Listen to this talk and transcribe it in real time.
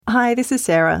Hi, this is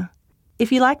Sarah.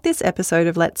 If you like this episode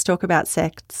of Let's Talk About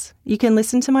Sects, you can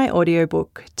listen to my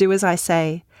audiobook, Do As I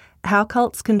Say, How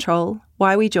Cults Control,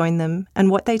 Why We Join Them,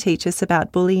 and What They Teach Us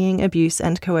About Bullying, Abuse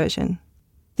and Coercion.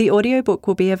 The audiobook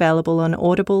will be available on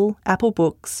Audible, Apple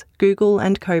Books, Google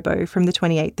and Kobo from the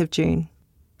 28th of June.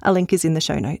 A link is in the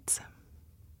show notes.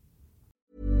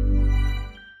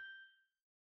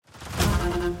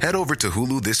 Head over to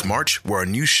Hulu this March, where our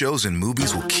new shows and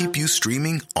movies will keep you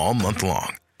streaming all month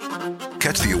long.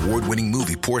 Catch the award-winning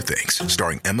movie Poor Things,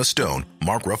 starring Emma Stone,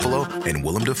 Mark Ruffalo, and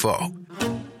Willem Dafoe.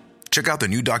 Check out the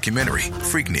new documentary,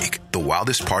 Freaknik, The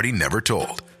Wildest Party Never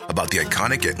Told, about the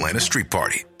iconic Atlanta Street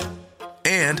Party.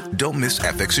 And don't miss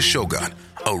FX's Shogun,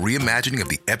 a reimagining of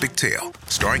the epic tale,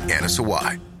 starring Anna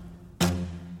Sawai.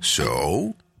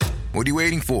 So, what are you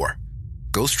waiting for?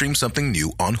 Go stream something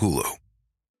new on Hulu.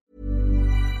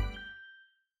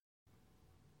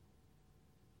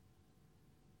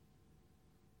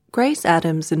 Grace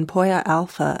Adams and Poya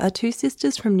Alpha are two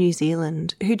sisters from New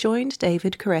Zealand who joined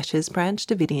David Koresh's Branch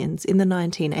Davidians in the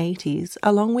 1980s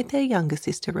along with their younger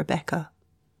sister Rebecca.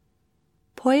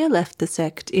 Poya left the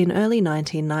sect in early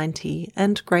 1990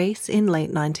 and Grace in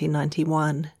late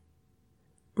 1991.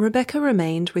 Rebecca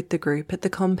remained with the group at the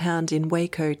compound in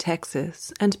Waco,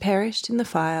 Texas, and perished in the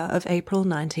fire of April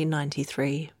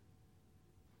 1993.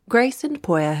 Grace and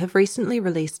Poya have recently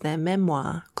released their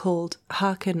memoir called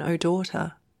Hearken, O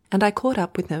Daughter, and I caught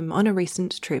up with them on a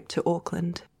recent trip to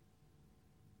Auckland.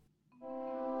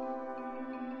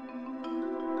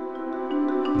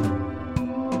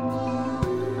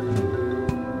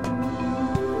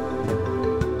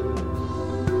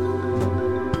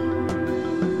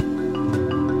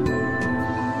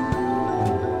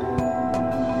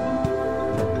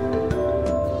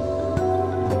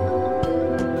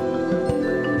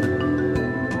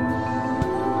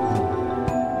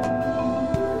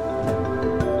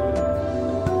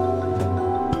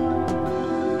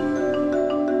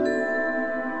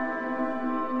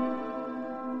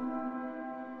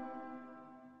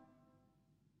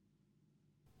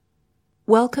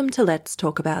 Welcome to Let's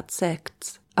Talk About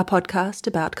Sects, a podcast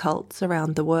about cults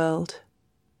around the world.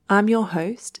 I'm your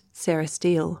host, Sarah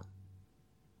Steele.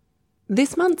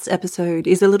 This month's episode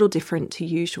is a little different to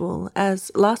usual,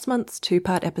 as last month's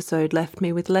two-part episode left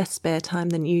me with less spare time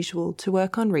than usual to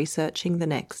work on researching the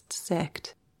next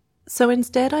sect. So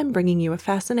instead I'm bringing you a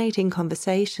fascinating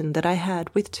conversation that I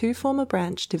had with two former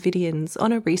Branch Davidians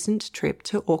on a recent trip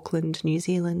to Auckland, New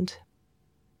Zealand.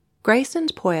 Grace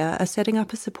and Poya are setting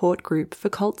up a support group for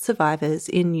cult survivors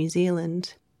in New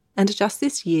Zealand, and just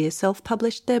this year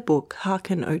self-published their book,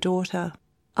 Hearken, O Daughter.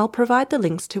 I'll provide the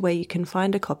links to where you can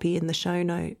find a copy in the show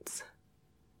notes.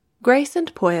 Grace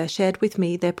and Poya shared with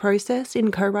me their process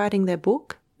in co-writing their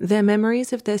book, their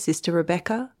memories of their sister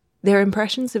Rebecca, their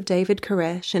impressions of David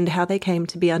Koresh and how they came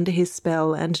to be under his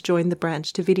spell and joined the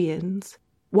Branch Davidians,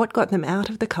 what got them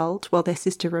out of the cult while their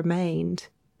sister remained,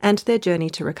 and their journey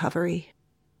to recovery.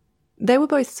 They were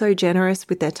both so generous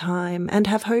with their time and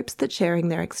have hopes that sharing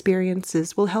their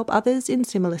experiences will help others in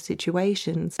similar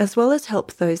situations, as well as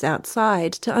help those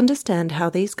outside to understand how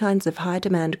these kinds of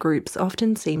high-demand groups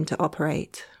often seem to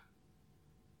operate.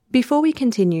 Before we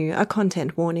continue, a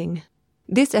content warning.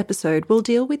 This episode will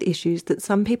deal with issues that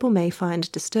some people may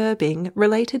find disturbing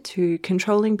related to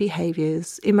controlling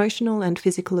behaviours, emotional and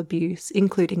physical abuse,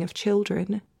 including of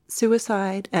children,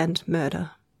 suicide and murder.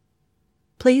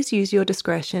 Please use your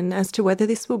discretion as to whether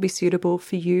this will be suitable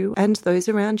for you and those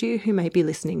around you who may be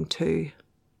listening too.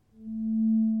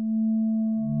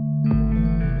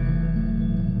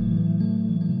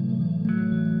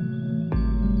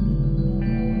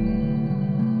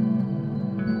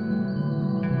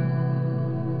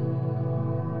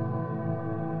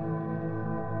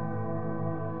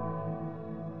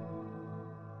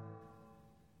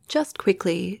 Just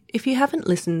quickly, if you haven't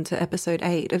listened to episode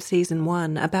 8 of season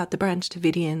 1 about the Branch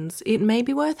Davidians, it may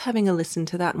be worth having a listen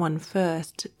to that one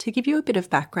first to give you a bit of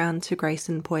background to Grace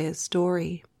and Poya's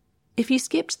story. If you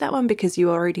skipped that one because you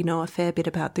already know a fair bit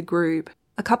about the group,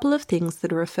 a couple of things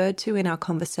that are referred to in our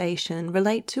conversation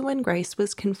relate to when Grace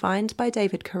was confined by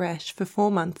David Koresh for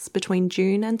 4 months between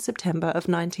June and September of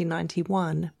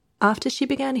 1991, after she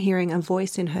began hearing a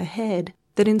voice in her head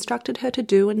that instructed her to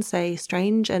do and say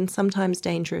strange and sometimes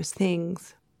dangerous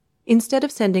things. Instead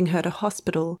of sending her to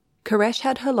hospital, Koresh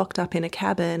had her locked up in a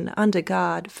cabin under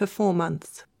guard for 4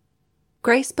 months.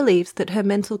 Grace believes that her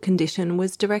mental condition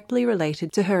was directly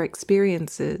related to her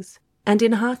experiences, and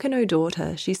in Hearken, O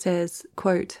Daughter, she says,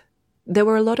 quote, "There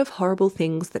were a lot of horrible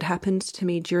things that happened to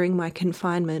me during my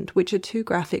confinement which are too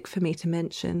graphic for me to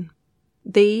mention.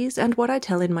 These and what I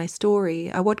tell in my story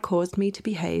are what caused me to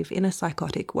behave in a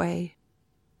psychotic way."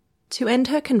 To end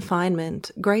her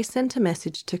confinement, Grace sent a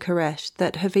message to Koresh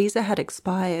that her visa had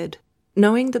expired,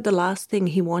 knowing that the last thing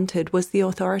he wanted was the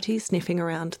authorities sniffing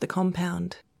around the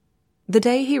compound. The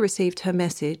day he received her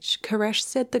message, Koresh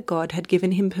said that God had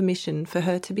given him permission for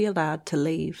her to be allowed to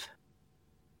leave.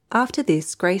 After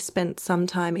this, Grace spent some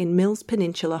time in Mills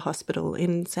Peninsula Hospital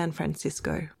in San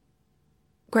Francisco.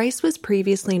 Grace was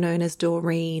previously known as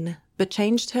Doreen, but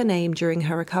changed her name during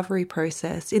her recovery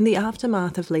process in the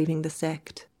aftermath of leaving the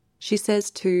sect. She says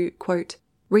to, quote,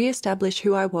 "re-establish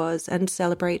who I was and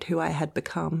celebrate who I had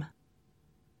become."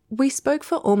 We spoke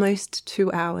for almost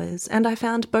 2 hours, and I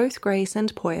found both Grace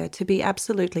and Poya to be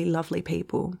absolutely lovely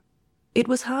people. It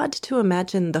was hard to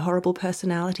imagine the horrible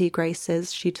personality Grace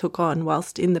says she took on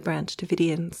whilst in the Branch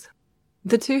Davidians.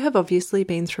 The two have obviously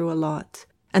been through a lot,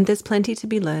 and there's plenty to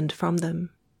be learned from them.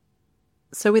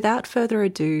 So without further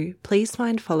ado, please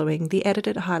find following the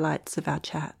edited highlights of our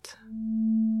chat.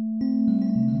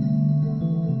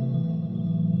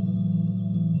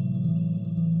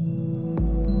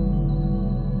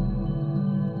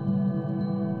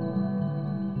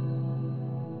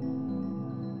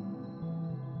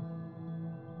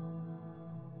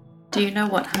 Do you know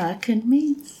what hearken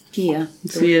means? Hear.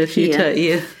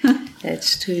 Yeah.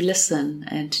 It's to listen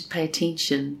and to pay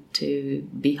attention, to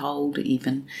behold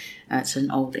even. It's an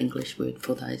old English word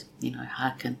for those,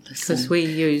 hearken, listen. Because we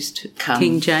used Come.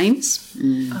 King James,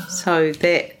 so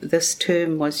that this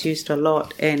term was used a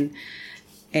lot and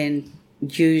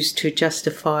used to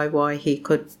justify why he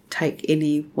could take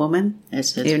any woman,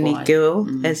 As his any wife.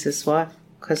 girl as his wife,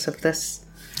 because of this.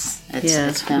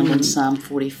 It's found in Psalm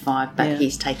 45, but Yeah.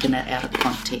 he's taken it out of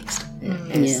context,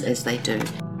 as they do.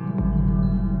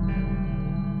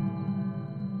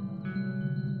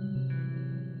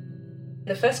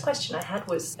 The first question I had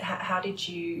was, how did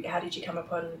you come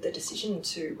upon the decision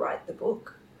to write the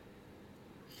book?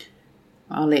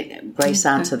 I'll let Grace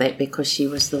answer that, because she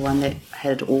was the one that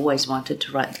had always wanted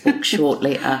to write the book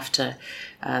shortly after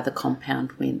the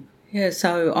compound went. Yeah,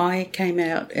 so I came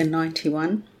out in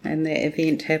 91 and the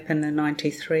event happened in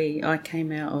 93. I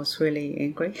came out, I was really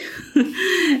angry.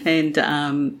 And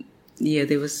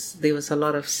there was a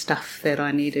lot of stuff that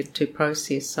I needed to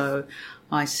process. So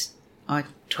I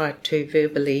tried to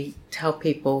verbally tell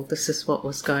people this is what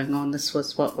was going on, this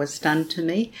was what was done to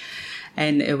me.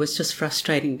 And it was just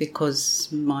frustrating because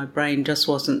my brain just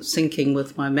wasn't syncing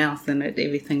with my mouth, and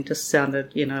everything just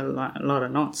sounded, like a lot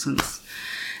of nonsense.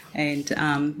 And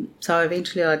so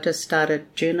eventually I just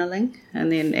started journaling,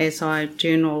 and then as I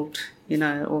journaled,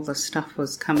 all the stuff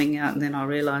was coming out, and then I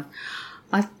realised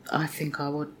I think I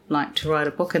would like to write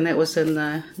a book, and that was in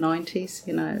the 90s,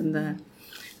 in the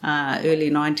early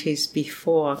 90s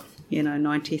before,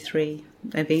 93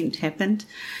 event happened.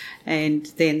 And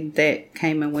then that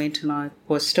came and went, and I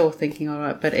was still thinking, all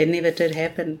right, but it never did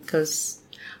happen because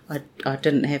I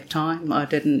didn't have time. I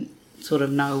didn't sort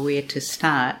of know where to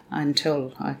start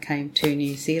until I came to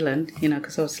New Zealand,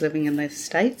 because I was living in the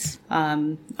States.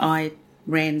 I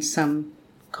ran some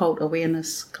cult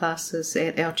awareness classes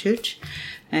at our church,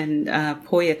 and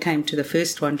Poya came to the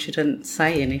first one. She didn't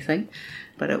say anything,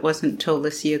 but it wasn't until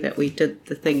this year that we did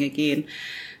the thing again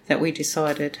that we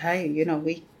decided, hey,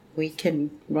 we can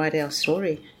write our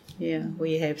story. Yeah,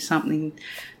 we have something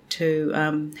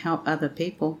to help other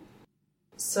people.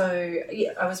 So,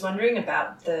 I was wondering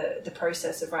about the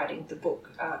process of writing the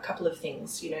book. A couple of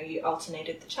things, you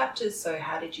alternated the chapters, so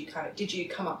how did you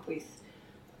come up with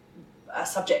a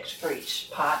subject for each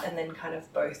part, and then kind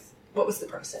of both, what was the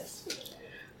process?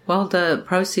 Well, the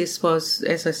process was,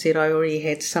 as I said, I already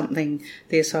had something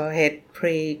there, so I had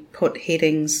put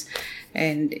headings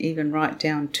and even right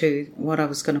down to what I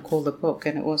was going to call the book,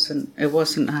 and it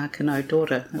wasn't Hearken O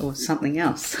Daughter, it was something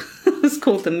else. It was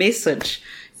called The Message.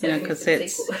 Because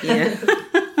that's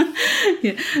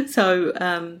So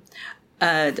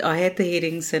I had the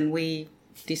headings, and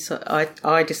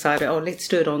I decided, let's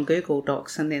do it on Google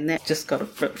Docs, and then that just got a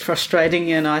bit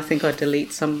frustrating, and I think I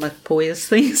delete some of Poya's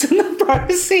things in the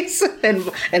process,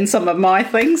 and some of my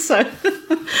things. So,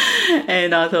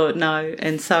 and I thought no,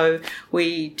 and so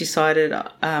we decided,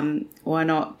 why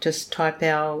not just type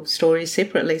our stories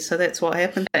separately? So that's what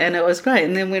happened, and it was great.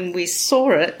 And then when we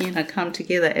saw it, come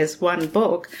together as one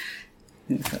book,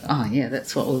 we thought, oh yeah,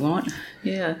 that's what we want.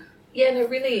 Yeah. Yeah, no,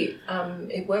 really,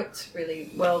 it worked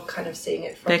really well, kind of seeing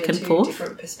it from Back the and two forth.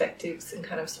 different perspectives and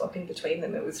kind of swapping between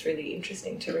them. It was really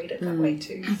interesting to read it that way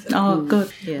too. So. Oh,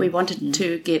 good. Yeah. We wanted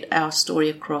to get our story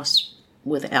across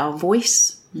with our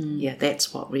voice. Yeah,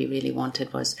 that's what we really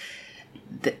wanted, was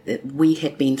that we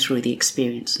had been through the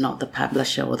experience, not the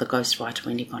publisher or the ghostwriter or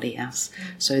anybody else.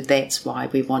 So that's why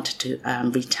we wanted to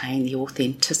retain the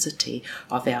authenticity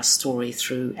of our story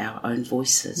through our own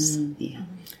voices.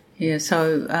 Yeah,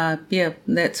 so,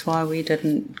 that's why we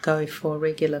didn't go for a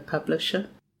regular publisher.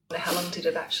 How long did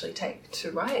it actually take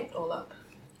to write it all up?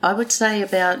 I would say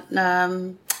about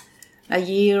a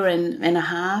year and a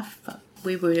half.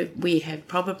 We had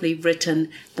probably written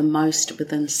the most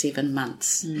within 7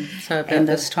 months. So about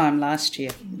this time last year.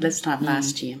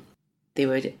 Last year. There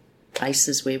were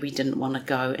places where we didn't want to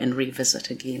go and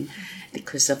revisit again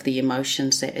because of the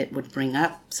emotions that it would bring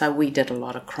up. So we did a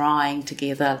lot of crying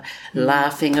together,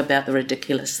 laughing about the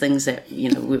ridiculous things that,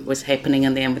 was happening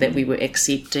in them that we were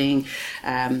accepting.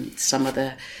 Some of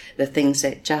the things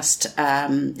that just,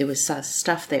 there was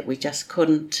stuff that we just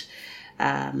couldn't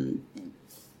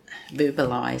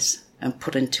verbalise and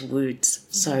put into words.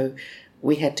 So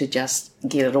we had to just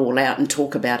get it all out and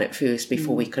talk about it first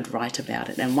before we could write about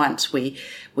it. And once we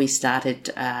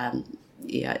started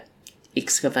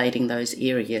excavating those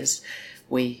areas,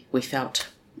 we felt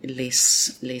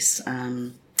less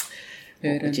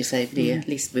what would you say there?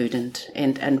 Less burdened.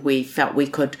 And we felt we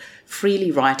could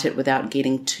freely write it without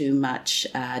getting too much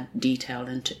detail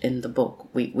in the book.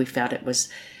 We felt it was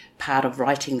part of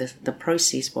writing the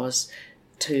process was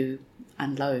to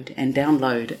unload and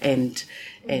download and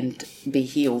be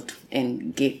healed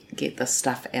and get the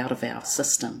stuff out of our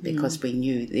system, because we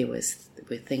knew there were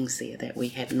things there that we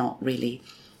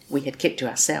had kept to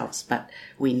ourselves, but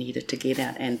we needed to get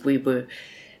out, and we were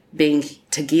being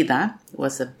together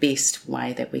was the best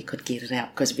way that we could get it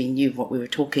out, because we knew what we were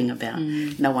talking about.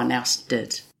 No one else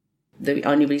did. The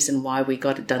only reason why we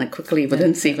got it done quickly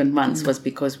within 7 months was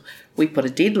because we put a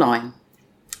deadline.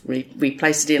 We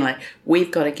placed it in we've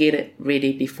got to get it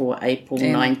ready before April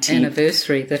 19th.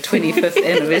 Anniversary, the 25th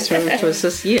anniversary, which was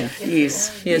this year.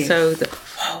 Yes. Yeah, so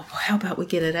how about we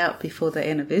get it out before the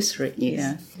anniversary?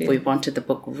 Yes. Yeah. We wanted the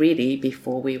book ready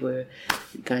before we were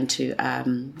going to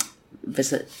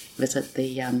visit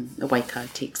the Waco,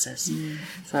 Texas.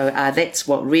 So that's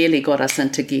what really got us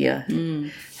into gear.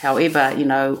 However,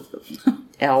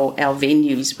 our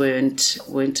venues weren't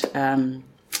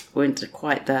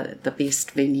quite the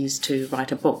best venues to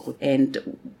write a book,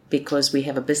 and because we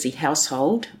have a busy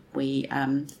household, we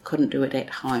couldn't do it at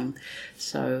home,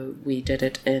 so we did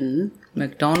it in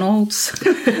McDonald's,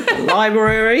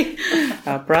 library,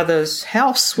 our brother's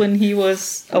house when he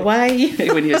was away,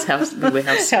 when he was house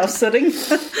sitting,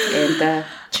 and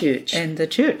the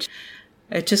church.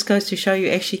 It just goes to show you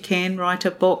actually can write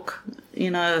a book,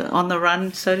 on the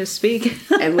run, so to speak.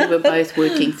 And we were both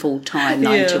working full-time,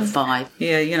 9 to 5.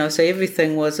 Yeah, so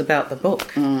everything was about the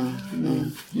book.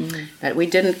 But we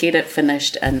didn't get it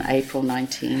finished in April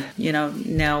 19.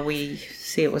 Now we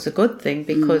see it was a good thing,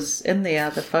 because in there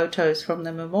are the photos from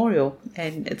the memorial,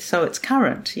 and so it's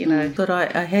current, But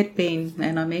I had been,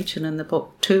 and I mentioned in the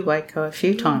book, to Waco a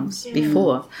few times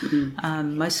before,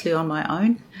 mostly on my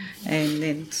own, and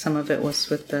then some of it was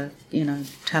with the,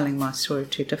 telling my story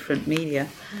to different media.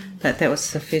 But that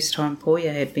was the first time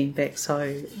Poya had been back, so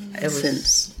it was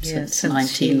since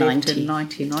 1990. In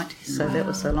 1990, so that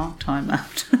was a long time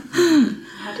after.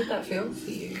 How did that feel for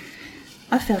you?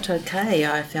 I felt okay.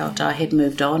 I felt I had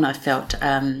moved on. I felt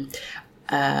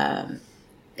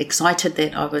excited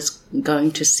that I was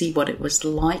going to see what it was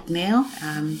like now.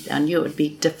 I knew it would be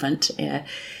different, and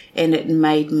it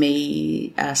made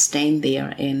me stand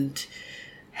there and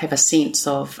have a sense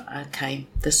of, okay,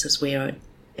 this is where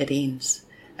it ends.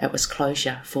 It was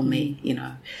closure for me,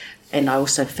 And I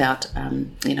also felt,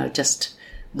 just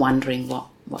wondering what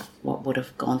would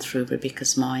have gone through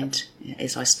Rebecca's mind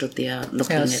as I stood there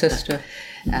looking our at sister.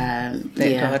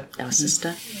 Our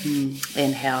sister,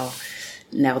 and how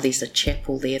now there's a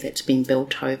chapel there that's been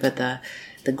built over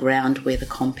the ground where the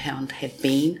compound had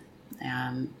been.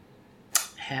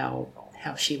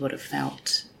 How she would have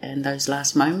felt in those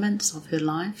last moments of her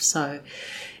life. So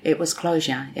it was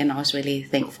closure, and I was really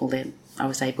thankful that I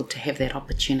was able to have that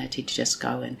opportunity to just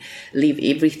go and leave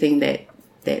everything that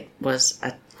was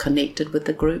connected with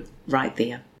the group right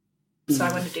there. So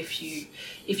I wondered if you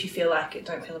feel like it,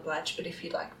 don't feel obliged, but if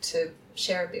you'd like to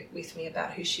share a bit with me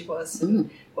about who she was and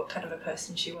what kind of a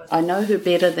person she was. I know her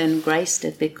better than Grace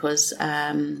did, because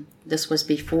this was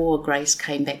before Grace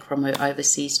came back from her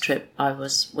overseas trip. I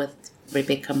was with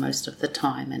Rebecca most of the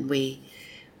time, and we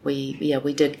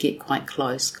did get quite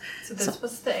close. So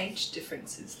what's the age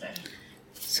differences then?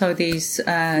 So there's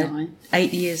 8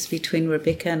 years between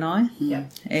Rebecca and I. Yeah.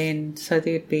 And so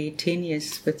there'd be 10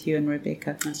 years with you and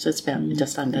Rebecca. So it's about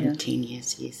just under 10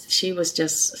 years, yes. She was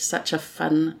just such a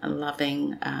fun,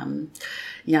 loving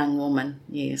young woman,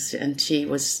 yes. And she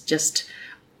was just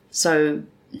so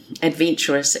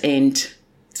adventurous and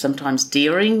sometimes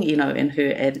daring, in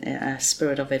her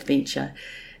spirit of adventure.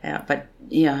 But,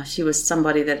 yeah, she was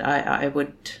somebody that I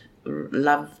would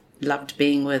loved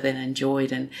being with and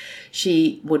enjoyed. And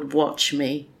she would watch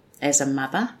me as a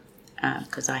mother,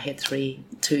 because I had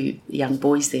two young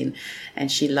boys then,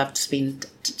 and she loved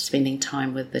spending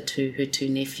time with her two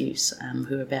nephews,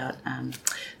 who were about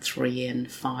 3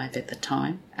 and 5 at the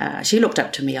time. She looked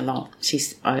up to me a lot.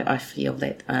 I feel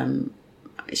that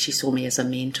she saw me as a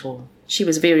mentor. She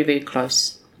was very, very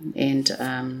close,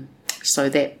 and so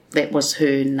that was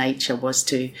her nature, was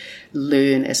to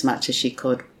learn as much as she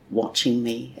could, watching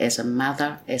me as a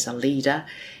mother, as a leader,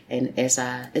 and as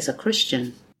a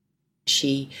Christian.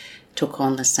 She took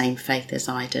on the same faith as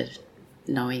I did,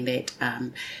 knowing that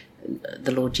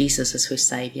the Lord Jesus is her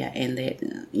Saviour, and that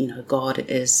God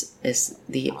is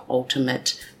the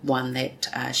ultimate one that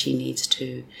she needs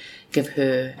to give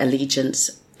her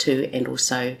allegiance to, and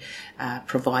also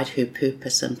provide her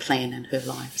purpose and plan in her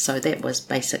life. So that was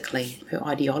basically her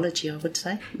ideology, I would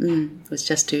say. Was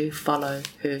just to follow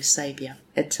her Saviour.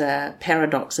 It's a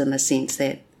paradox in the sense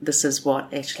that this is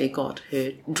what actually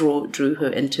drew her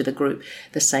into the group,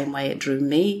 the same way it drew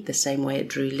me, the same way it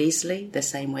drew Leslie, the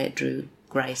same way it drew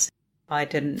Grace. I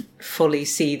didn't fully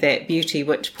see that beauty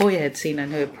which Poi had seen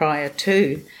in her prior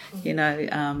to,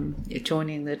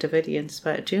 joining the Davidians.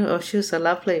 But, she was a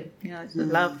lovely,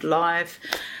 loved life.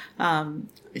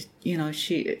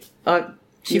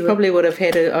 She probably would have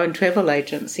had her own travel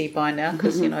agency by now,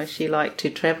 because, she liked to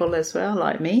travel as well,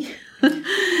 like me.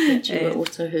 You were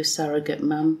also her surrogate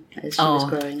mum as she was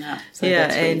growing up. So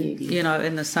that's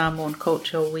in the Samoan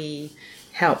culture, we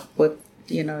help with,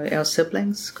 our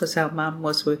siblings, because our mum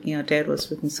was working, our dad was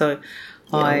working, so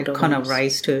I kind of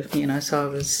raised her, so I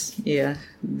was,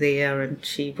 there, and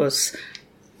she was,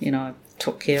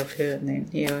 took care of her, and then,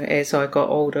 as I got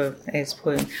older,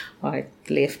 I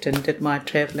left and did my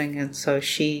travelling, and so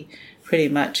she pretty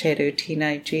much had her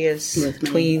teenage years,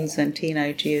 tweens and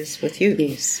teenage years with you.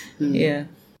 Yes. Yeah.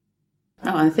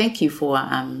 Oh, and thank you for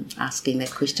asking that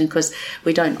question, because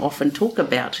we don't often talk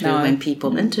about her when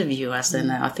people interview us,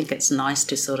 and I think it's nice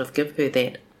to sort of give her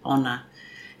that honour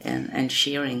and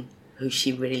sharing who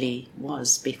she really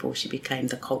was before she became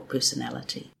the cult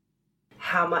personality.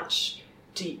 How much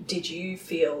did you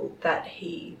feel that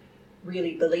he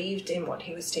really believed in what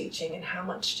he was teaching, and how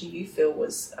much do you feel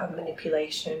was a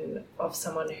manipulation of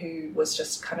someone who was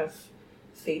just kind of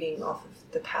feeding off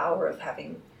of the power of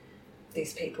having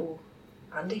these people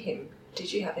under him?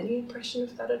 Did you have any impression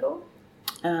of that at all?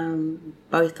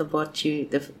 Both of what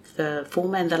the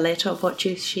former and the latter of what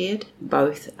you shared,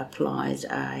 both applied.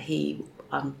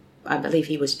 I believe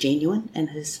he was genuine in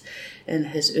his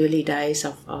early days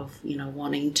of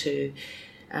wanting to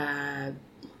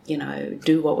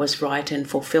do what was right and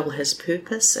fulfill his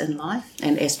purpose in life.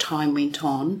 And as time went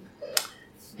on,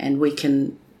 and we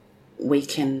can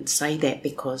say that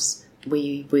because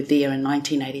we were there in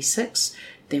 1986.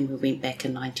 Then we went back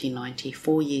in 1990,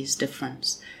 4 years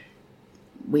difference.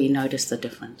 We noticed the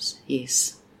difference,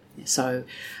 yes. So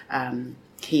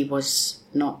he was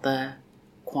not the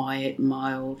quiet,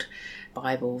 mild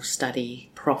Bible study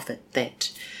prophet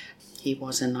that he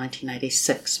was in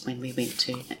 1986 when we went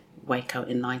to Waco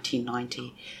in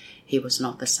 1990. He was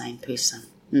not the same person.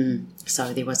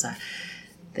 So there was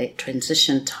that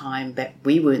transition time that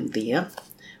we weren't there.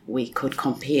 We could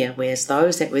compare, whereas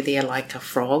those that were there like a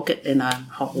frog in a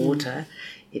hot water,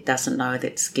 it doesn't know that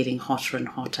it's getting hotter and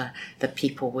hotter. The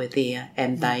people were there,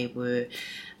 and they were,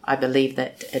 I believe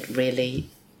that it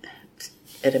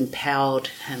empowered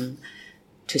him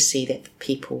to see that the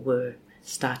people were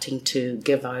starting to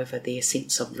give over their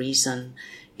sense of reason,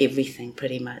 everything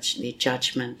pretty much, their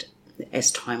judgment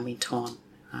as time went on.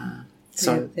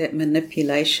 So that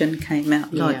manipulation came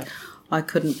out. Like, I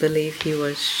couldn't believe he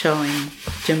was showing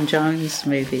Jim Jones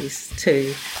movies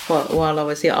too. While I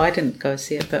was there, I didn't go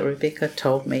see it, but Rebecca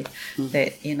told me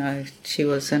that, she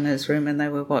was in his room and they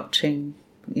were watching,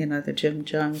 the Jim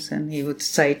Jones, and he would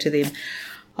say to them,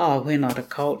 "Oh, we're not a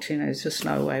cult, there's just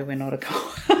no way we're not a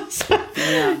cult." So,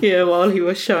 while he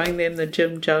was showing them the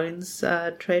Jim Jones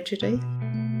tragedy.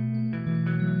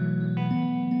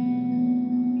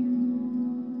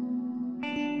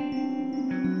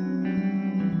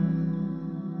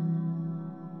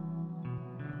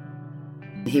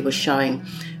 He was showing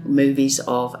movies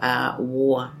of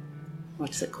war.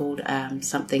 What's it called?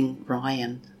 Something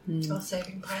Ryan.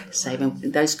 Saving Private Ryan.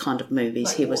 Saving, those kind of movies.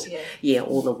 Like He war, was, yeah.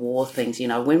 all the war things. You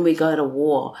know, when we go to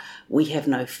war, we have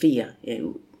no fear.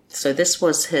 So this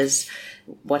was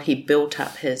what he built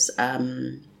up his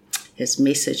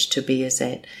message to be, is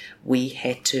that we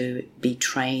had to be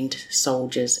trained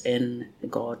soldiers in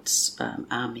God's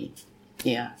army.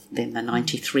 Yeah. Then the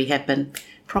 93 happened,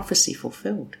 prophecy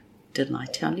fulfilled. Didn't I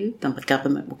tell you? The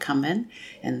government will come in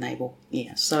and they will,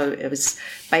 So it was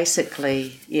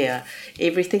basically,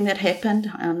 everything that happened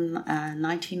in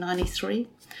 1993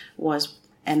 was,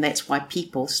 and that's why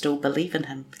people still believe in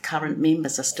him. Current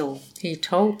members are still... He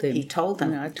told them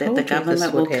that the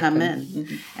government will come in.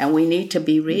 Mm-hmm. And we need to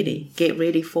be ready, get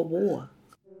ready for war.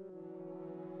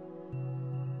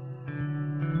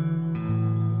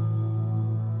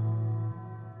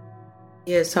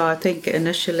 Yeah, so I think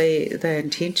initially the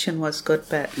intention was good,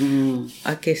 but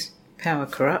I guess power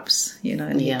corrupts,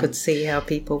 and you could see how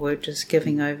people were just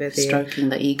giving over stroking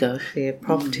the ego, their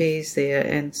properties there,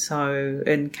 and so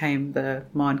in came the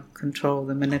mind control,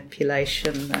 the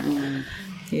manipulation, that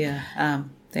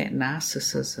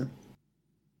narcissism.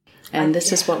 And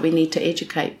this is what we need to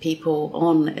educate people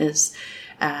on, is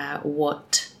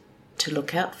what to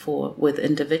look out for with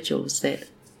individuals that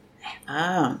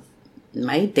are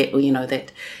made that,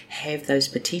 that have those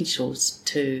potentials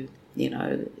to,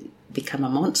 become a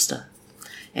monster.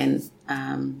 And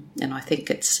I think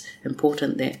it's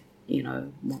important that,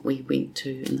 what we went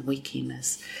to in the weekend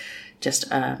is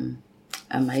just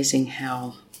amazing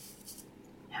how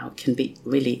it can be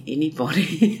really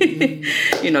anybody.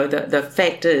 The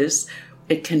fact is,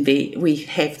 it can be, we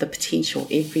have the potential,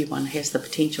 everyone has the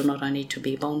potential not only to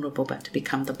be vulnerable but to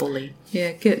become the bully.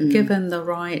 Yeah, given the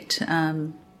right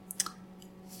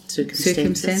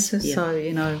circumstances. Yeah.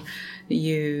 So,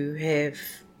 you have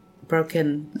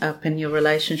broken up in your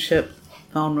relationship,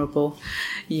 vulnerable,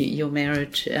 your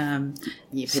marriage,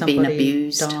 you've been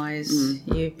abused, dies,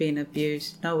 you've been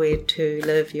abused, nowhere to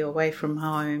live, you're away from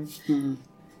home,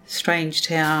 strange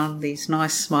town, these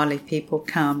nice smiley people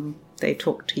come, they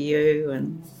talk to you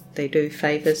and they do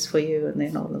favours for you, and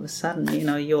then all of a sudden,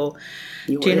 your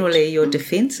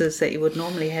defences that you would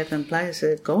normally have in place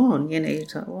are gone. You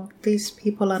thought, well, these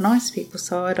people are nice people,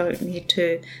 so I don't need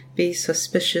to be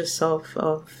suspicious of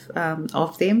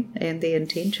them and their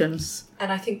intentions.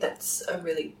 And I think that's a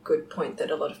really good point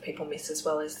that a lot of people miss as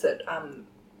well, is that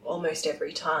almost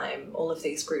every time all of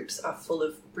these groups are full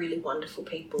of really wonderful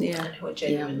people and who are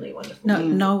genuinely wonderful.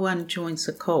 No one joins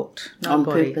a cult.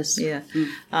 Nobody. On purpose. Yeah.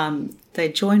 They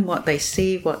join what they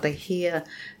see, what they hear.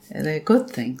 They're good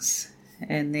things.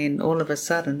 And then all of a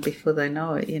sudden, before they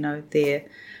know it,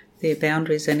 their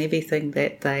boundaries and everything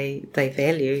that they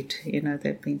valued,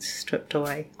 they've been stripped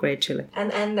away gradually.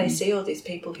 And they see all these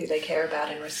people who they care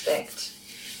about and respect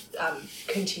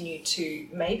continue to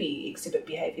maybe exhibit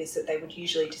behaviours that they would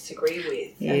usually disagree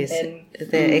with. Yes, and then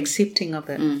they're accepting of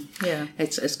it. Yeah,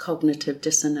 it's cognitive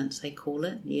dissonance, they call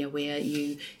it. Yeah, where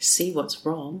you see what's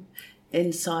wrong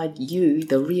inside you,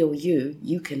 the real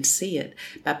you can see it,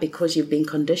 but because you've been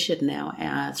conditioned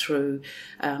now through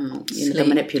the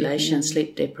manipulation,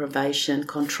 sleep deprivation,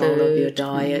 control of your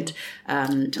diet,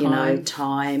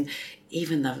 time.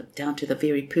 Even down to the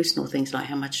very personal things like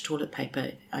how much toilet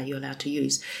paper are you allowed to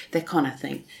use, that kind of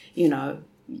thing,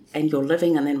 and you're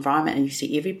living in the environment and you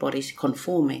see everybody's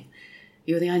conforming.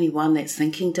 You're the only one that's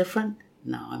thinking different.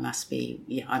 No, I must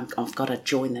be, I've got to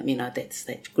join them. That's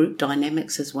that group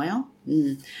dynamics as well.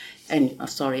 And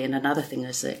another thing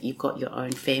is that you've got your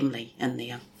own family in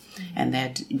there and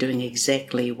they're doing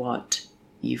exactly what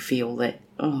you feel that,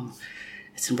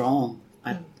 it's wrong,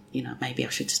 but maybe I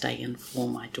should stay in for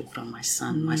my daughter, my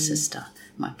son, my sister,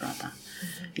 my brother.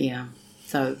 Yeah.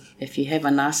 So if you have a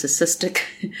narcissistic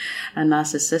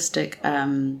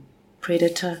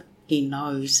predator, he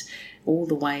knows all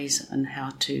the ways and how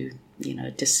to,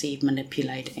 deceive,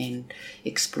 manipulate, and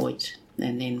exploit.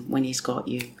 And then when he's got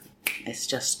you, it's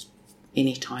just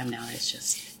any time now. It's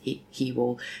just he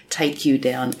will take you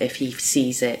down if he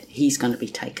sees that he's going to be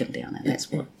taken down, and that's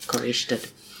what Koresh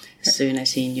did. As soon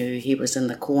as he knew he was in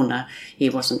the corner, he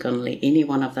wasn't going to let any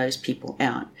one of those people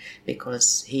out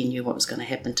because he knew what was going to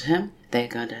happen to him. They're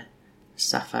going to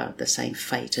suffer the same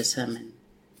fate as him. And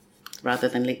rather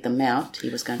than let them out, he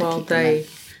was going to keep them in.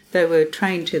 They were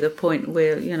trained to the point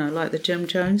where, like the Jim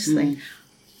Jones thing,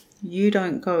 you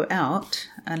don't go out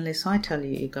unless I tell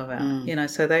you go out.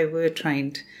 So they were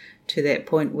trained to that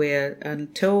point where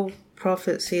until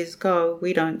prophet says go,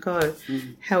 we don't go.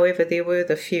 However, there were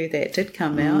the few that did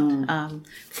come out.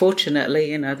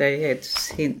 Fortunately, they had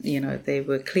sent, they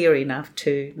were clear enough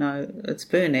to know it's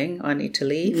burning, I need to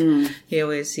leave. Here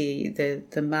was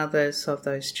the mothers of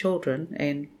those children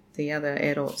and the other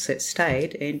adults that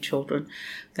stayed and children,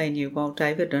 they knew, well,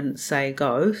 David didn't say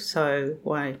go, so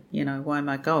why am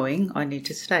I going? I need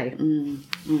to stay.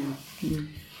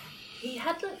 He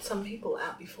had let some people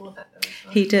out before that, though.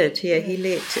 Right? He did, yeah. He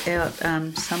let out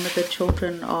some of the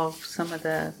children of some of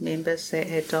the members that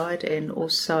had died, and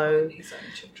also his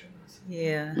own children.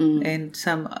 and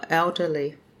some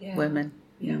elderly women.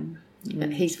 Yeah.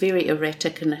 But he's very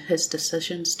erratic in his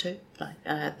decisions too. Like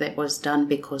that was done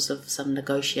because of some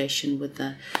negotiation with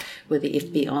the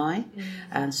FBI,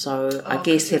 and so I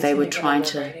guess they were trying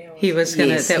to. He was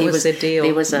going to. That was the deal.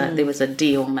 There was a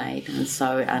deal made, and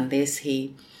so unless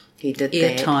he did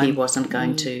that, he wasn't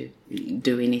going to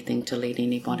do anything to let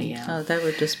anybody out. Oh, they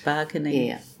were just bargaining.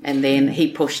 Yeah, and then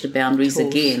he pushed the boundaries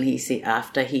again. He said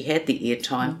after he had the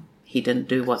airtime. He didn't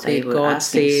do what they were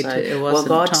asking. God said it wasn't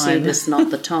God the time. said it's not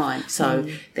the time. So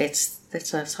that's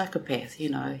a psychopath,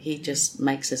 He just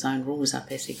makes his own rules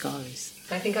up as he goes.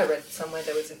 I think I read somewhere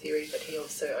there was a theory that he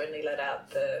also only let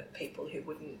out the people who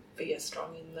wouldn't be as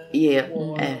strong in the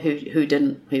war. And who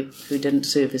didn't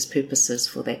serve his purposes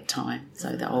for that time.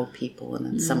 So the old people and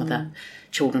then some of the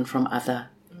children from other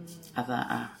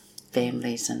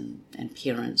families and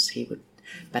parents, he would.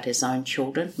 But his own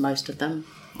children, most of them,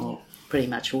 or pretty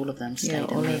much all of them,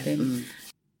 stayed in there. Of them.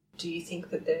 Do you think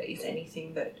that there is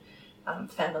anything that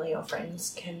family or friends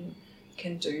can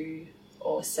do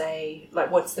or say?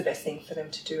 Like, what's the best thing for them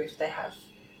to do if they have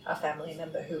a family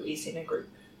member who is in a group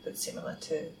that's similar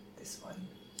to this one?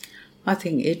 I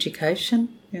think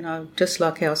education, just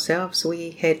like ourselves,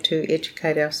 we had to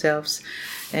educate ourselves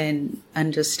and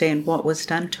understand what was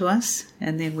done to us,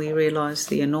 and then we realised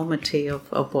the enormity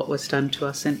of what was done to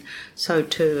us. And so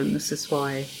too, and this is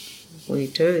why we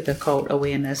do the cult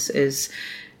awareness, is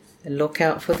look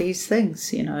out for these things.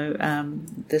 These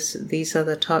are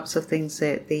the types of things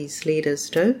that these leaders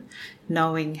do,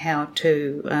 knowing how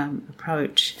to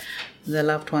approach the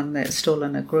loved one that's still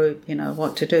in a group,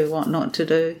 what to do, what not to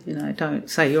do. Don't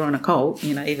say you're in a cult,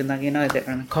 even though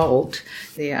they're in a cult.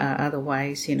 There are other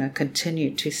ways, continue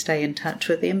to stay in touch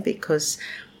with them, because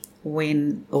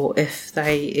when or if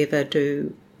they ever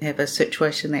do have a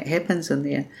situation that happens in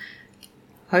there,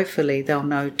 hopefully they'll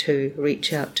know to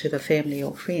reach out to the family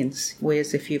or friends.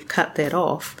 Whereas if you've cut that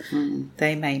off,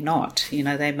 they may not.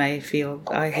 They may feel,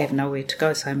 I have nowhere to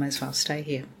go, so I may as well stay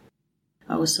here.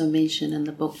 I also mentioned in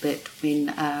the book that when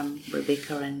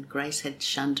Rebecca and Grace had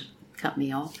cut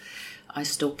me off, I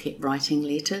still kept writing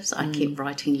letters. I kept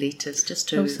writing letters just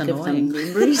to give them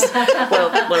memories. I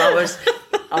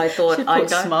thought she put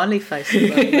smiley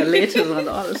faces on the letters. I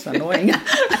thought, that's annoying.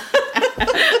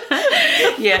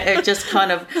 Yeah, it just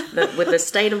kind of, with the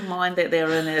state of mind that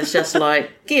they're in, it's just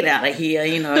like, get out of here,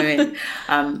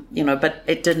 but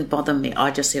it didn't bother me.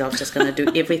 I just said I was just going to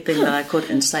do everything that I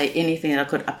could and say anything that I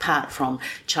could, apart from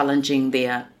challenging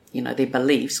their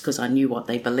beliefs, because I knew what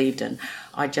they believed in.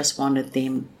 I just wanted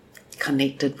them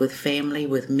connected with family,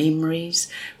 with memories,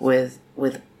 with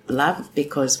love,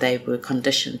 because they were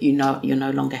conditioned. You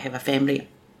no longer have a family.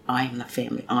 I am the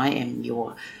family. I am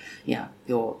your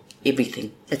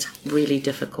everything. It's really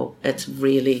difficult. It's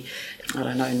really,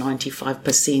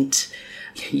 95%.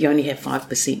 You only have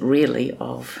 5% really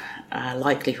of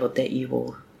likelihood that you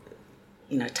will,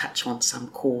 touch on some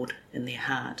chord in their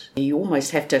heart. You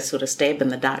almost have to sort of stab in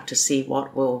the dark to see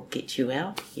what will get you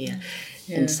out. Yeah.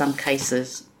 In some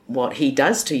cases, what he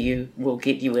does to you will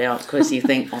get you out, because you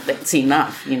think, oh, that's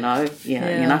enough,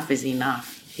 enough is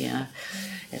enough. Yeah.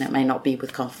 And it may not be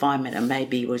with confinement. It may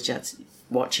be with just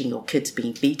watching your kids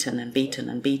being beaten and beaten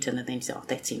and beaten, and then you say, oh,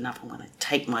 that's enough, I'm going to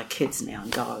take my kids now and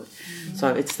go.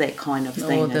 So it's that kind of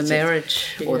thing. Or the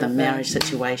marriage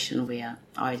situation where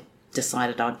I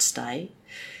decided I'd stay,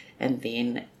 and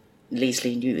then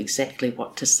Leslie knew exactly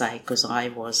what to say, because I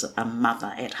was a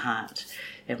mother at heart.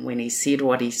 And when he said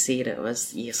what he said, it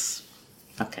was, yes,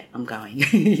 okay, I'm going.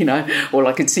 All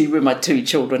I could see were my two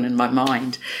children in my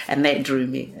mind, and that drew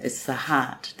me. It's the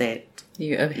heart that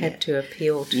you have had to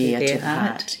appeal to their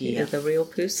heart, to the real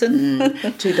person,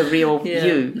 to the real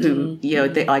you, who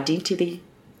the identity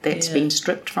that's been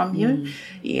stripped from you.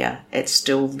 It's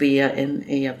still there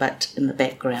but in the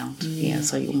background.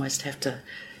 So you almost have to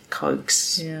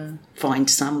coax, find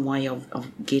some way of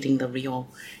getting the real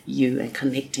you and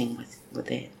connecting with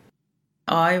that.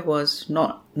 I was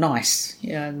not nice.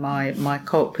 My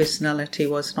cult personality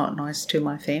was not nice to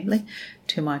my family,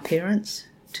 to my parents,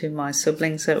 to my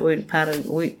siblings that weren't part of.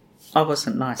 I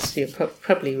wasn't nice.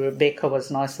 Probably Rebecca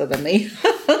was nicer than me,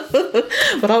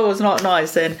 but I was not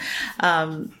nice, and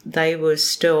they were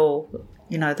still,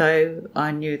 you know, though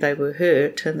I knew they were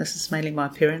hurt, and this is mainly my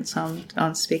parents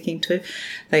I'm speaking to,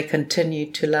 they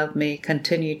continued to love me,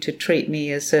 continued to treat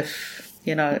me as if,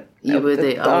 you know, you were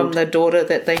I'm the daughter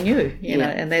that they knew, you know,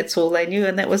 and that's all they knew,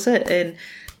 and that was it.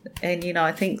 And you know,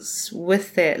 I think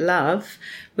with that love,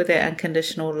 with that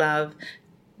unconditional love,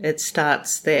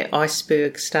 that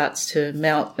iceberg starts to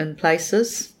melt in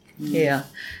places. Yeah.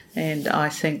 And I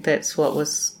think that's what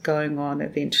was going on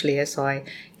eventually as I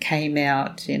came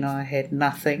out. You know, I had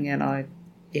nothing and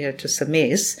just a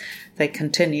mess. They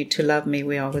continued to love me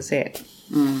where I was at.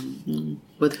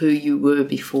 With who you were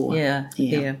before. Yeah.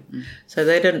 So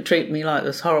they didn't treat me like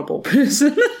this horrible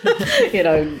person, you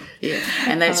know. Yeah.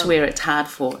 And that's where it's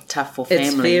tough for families.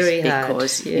 It's very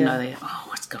because, hard. you know, they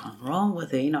what's going wrong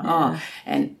with her? You know,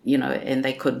 and, you know, and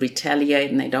they could retaliate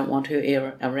and they don't want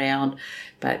her around.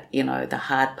 But, you know, the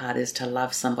hard part is to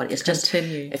love somebody. It's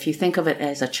Continue. Just, if you think of it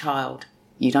as a child,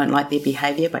 you don't like their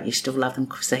behaviour, but you still love them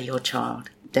because they're your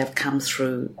child. They've come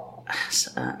through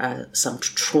some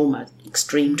trauma,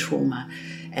 extreme trauma,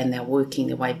 and they're working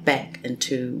their way back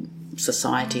into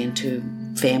society, into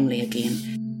family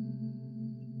again.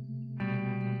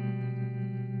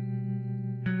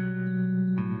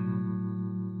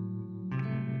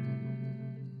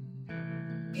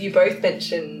 You both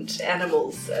mentioned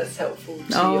animals as helpful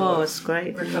to your it's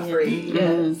great. recovery.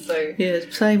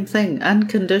 Same thing.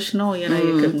 Unconditional, you know,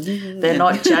 you can... They're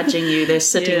not judging you. They're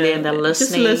sitting there and they're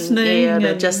listening. Just listening. Yeah,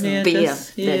 they're just there.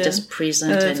 They're just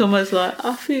present. It's almost like,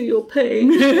 I feel your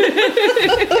pain.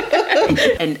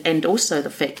 and also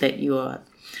the fact that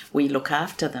we look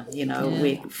after them, you know,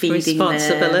 we're feeding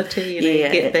responsibility, them. you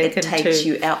know, get back it takes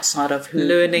you outside of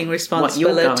learning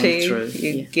responsibility. What you're going through.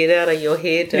 You get out of your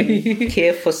head and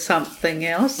care for something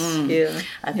else.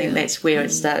 I think that's where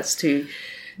it starts to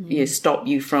stop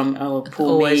you from poor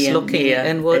always me and looking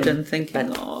inward and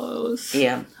thinking, it was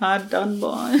hard done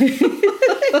by.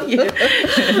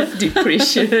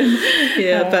 Depression.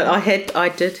 But I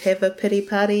did have a pity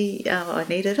party. I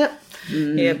needed it.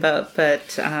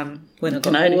 But when I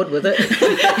got bored with it,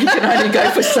 you can only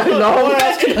go for so long. What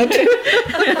else can I do?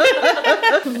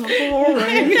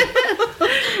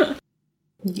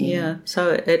 So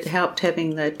it helped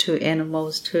having the two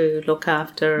animals to look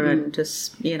after and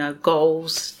just, you know,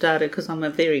 goals started, because I'm a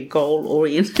very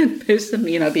goal-oriented person.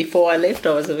 You know, before I left,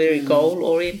 I was a very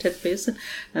goal-oriented person,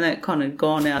 and that kind of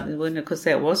gone out the window because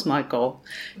that was my goal.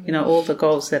 You know, all the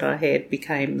goals that I had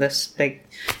became this big,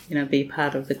 you know, be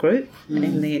part of the group.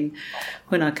 And then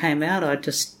when I came out, I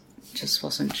just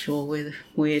wasn't sure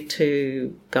where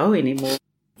to go anymore.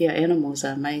 Yeah, animals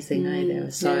are amazing, eh? They're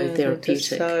so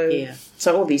therapeutic.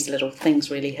 So all these little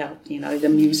things really help, you know, the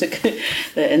music,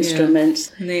 the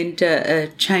instruments. And then a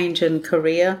change in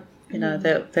career, you know,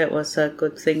 that was a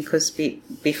good thing, because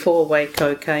before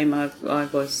Waco came, I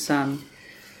was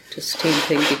just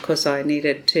temping because I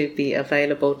needed to be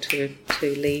available to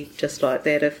leave just like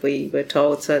that if we were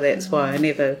told. So that's why I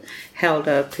never held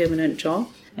a permanent job.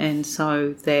 And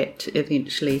so that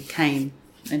eventually came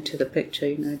into the picture,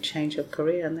 you know, change of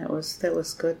career, and that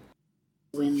was good.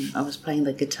 When I was playing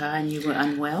the guitar and you were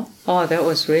unwell? Oh, that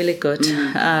was really good.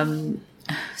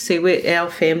 See, our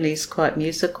family's quite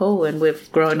musical, and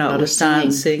we've grown up with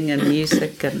dancing and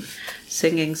music and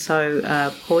singing. So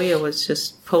Poya was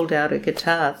just pulled out a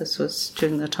guitar. This was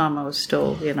during the time I was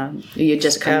still, you know, you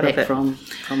just come back from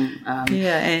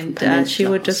and she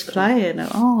would just play, and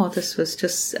this was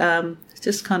just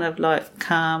kind of like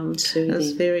calm, soothing. It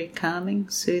was very calming,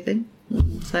 soothing.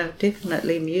 So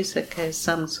definitely music has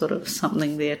some sort of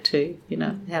something there too, you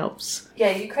know, helps.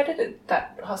 Yeah, you credited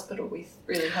that hospital with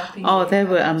really helping. Oh, they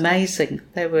were amazing.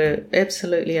 They were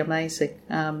absolutely amazing.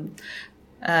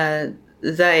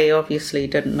 They obviously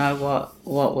didn't know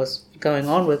what was going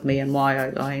on with me and why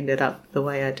I ended up the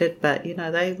way I did, but, you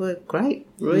know, they were great,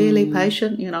 really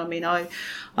patient. You know, I mean,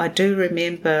 I do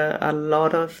remember a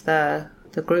lot of the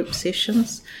group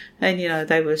sessions, and, you know,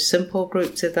 they were simple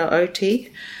groups at the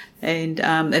OT, and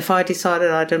if I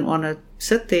decided I didn't want to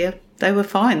sit there, they were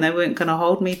fine. They weren't going to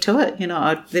hold me to it. You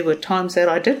know, there were times that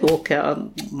I did walk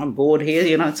out. I'm bored here,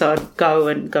 you know, so I'd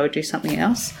go do something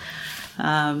else,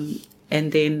 and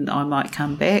then I might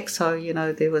come back. So, you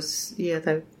know, there was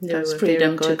there was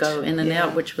freedom to go in and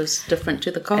out, which was different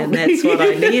to the cold, and that's what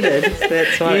I needed.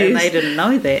 That's why, and they didn't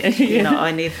know that. You know,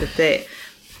 I needed that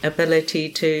ability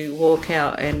to walk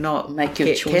out and not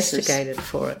get castigated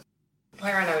for it.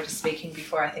 Poya and I were just speaking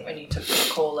before, I think, when you took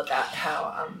the call about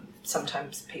how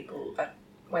sometimes people,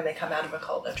 when they come out of a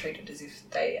cult, are treated as if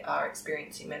they are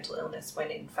experiencing mental illness,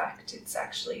 when in fact it's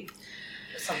actually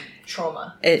some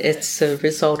trauma. It's a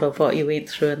result of what you went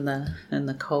through in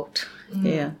the cult.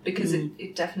 Yeah, because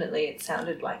it definitely, it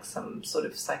sounded like some sort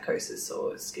of psychosis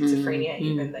or schizophrenia,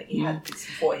 even that you had this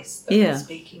voice that was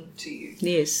speaking to you.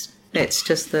 Yes, that's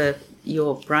just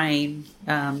your brain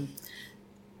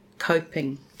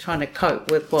trying to cope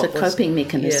with what it's a coping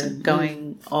mechanism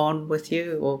going on with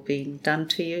you or being done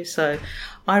to you. So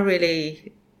I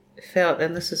really felt,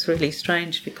 and this is really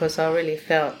strange because I really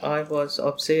felt I was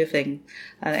observing,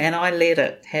 and I let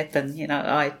it happen.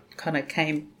 I kind of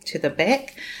came to the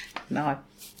back, and I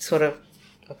sort of,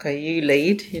 okay, you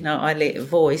lead. I let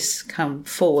voice come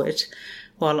forward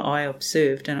while I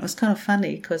observed, and it was kind of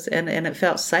funny because, and it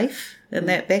felt safe in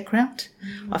that background.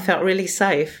 I felt really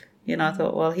safe. I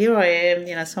thought, well, here I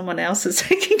am, someone else is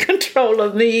taking control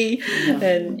of me,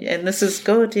 and this is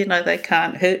good, they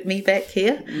can't hurt me back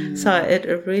here. So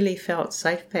it really felt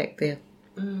safe back there.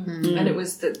 And it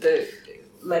was the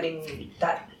letting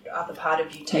that other part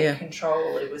of you take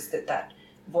control. It was that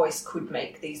voice could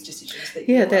make these decisions that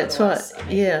you that's right.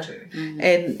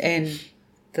 And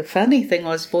the funny thing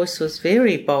was, voice was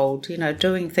very bold,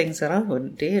 doing things that I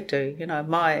wouldn't dare do.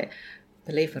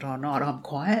 Believe it or not, I'm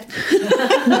quiet.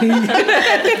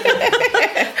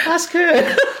 Ask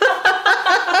her.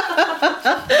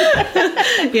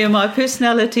 My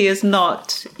personality is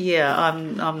not.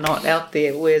 I'm not out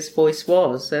there. Whereas voice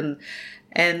was, and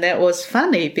that was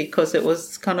funny because it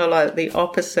was kind of like the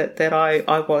opposite that I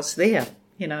was there.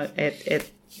 At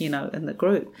in the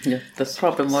group. Yeah, the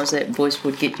problem was that voice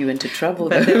would get you into trouble.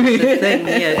 But that was the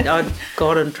thing. I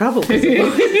got in trouble because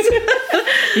of voice.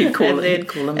 You'd call a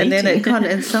meeting. And then it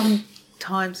and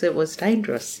sometimes it was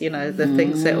dangerous, the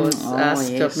things that was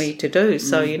asked of me to do.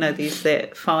 So, there's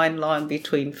that fine line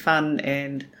between fun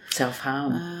and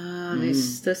self-harm.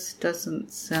 This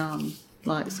doesn't sound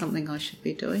like something I should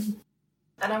be doing.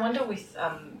 And I wonder with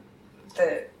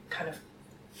the kind of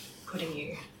putting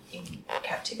you in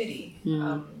captivity,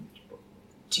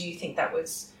 do you think that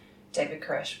was David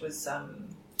Koresh was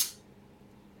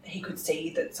he could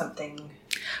see that something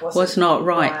was not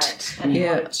right, and he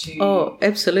wanted to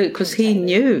absolutely, because he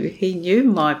knew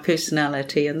my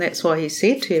personality, and that's why he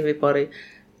said to everybody,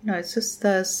 it's just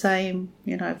the same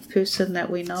person that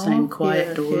we know, same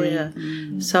quiet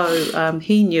Dory. So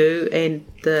he knew, and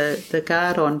the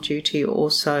guard on duty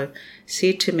also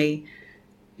said to me,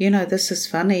 this is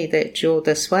funny that you're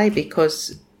this way,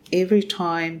 because every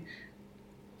time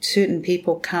certain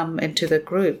people come into the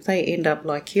group, they end up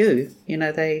like you.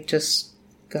 They just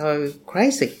go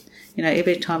crazy.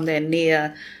 Every time they're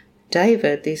near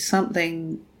David, there's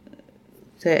something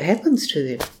that happens to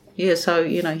them. Yeah, so,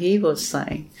 he was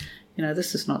saying,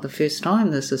 this is not the first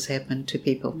time this has happened to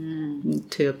people,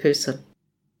 to a person.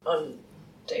 On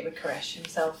David Koresh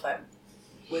himself, I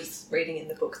was reading in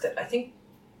the book that I think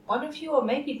one of you, or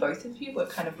maybe both of you, were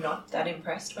kind of not that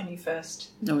impressed when you first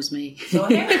That was me. saw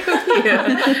him.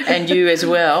 And you as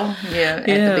well. At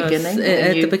the beginning.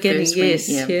 At the beginning, yes.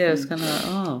 I was kind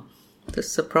of this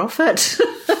is a prophet.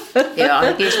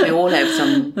 I guess we all have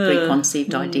some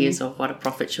preconceived ideas of what a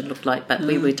prophet should look like, but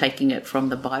we were taking it from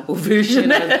the Bible version.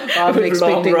 I'm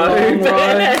expecting long robe,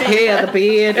 hair, the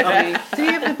beard. Did he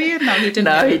have the beard? No, he didn't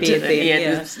have a beard then. He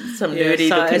had some nerdy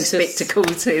looking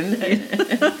spectacles in.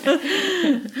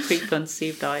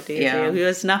 Preconceived ideas. Yeah. He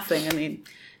was nothing. I mean,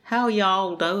 how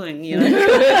y'all doing?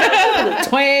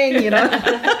 Twang,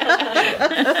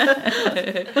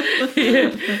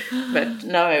 But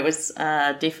no, it was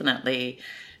definitely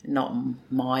not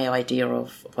my idea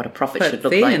of what a prophet should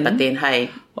look like. But then, hey,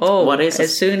 what is it?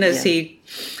 As soon as he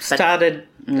started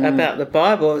about the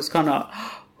Bible, it's kind of,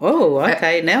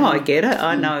 okay, now I get it.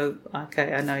 I know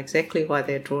exactly why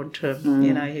they're drawn to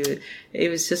him. It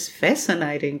was just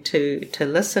fascinating to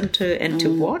listen to and to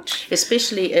watch.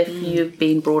 Especially if you've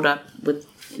been brought up with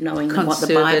knowing what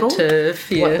the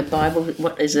Bible,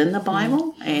 what is in the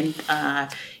Bible, and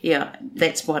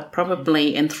that's what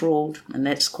probably enthralled, and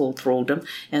that's called thraldom,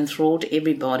 enthralled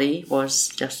everybody, was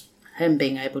just him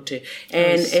being able to.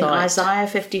 And in Isaiah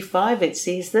 55 it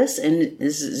says this, in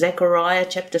Zechariah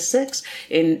chapter 6,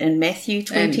 in Matthew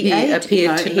 28. And he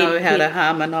appeared to know how to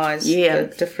harmonise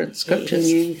the different scriptures.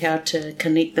 He knew how to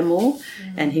connect them all,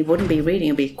 and he wouldn't be reading,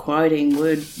 he'd be quoting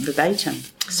word verbatim.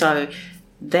 So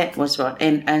that was what,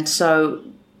 and so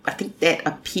I think that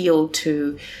appealed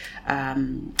to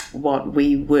what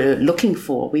we were looking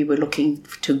for. We were looking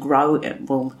to grow.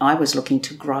 Well, I was looking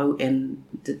to grow in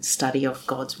the study of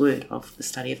God's Word, of the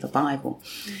study of the Bible.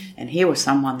 And here was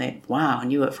someone that, I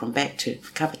knew it from back to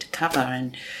cover.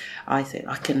 And I thought,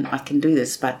 I can do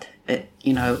this. But then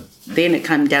it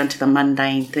came down to the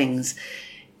mundane things.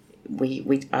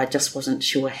 I just wasn't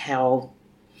sure how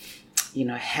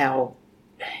how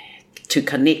to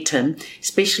connect him,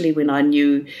 especially when I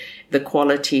knew the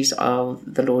qualities of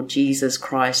the Lord Jesus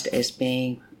Christ as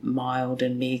being mild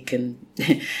and meek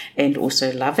and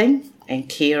also loving and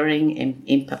caring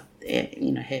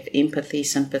and have empathy,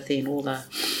 sympathy, and all the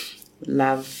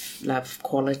love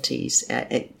qualities.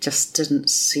 It just didn't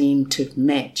seem to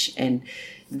match, and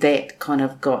that kind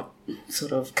of got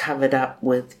sort of covered up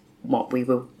with what we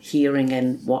were hearing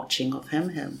and watching of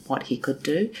him, what he could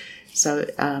do. So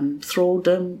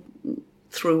thralldom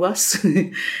through us,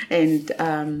 and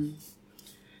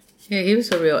he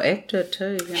was a real actor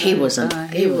too. He was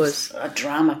a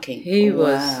drama king. He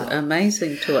was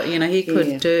amazing to it. He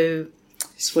could do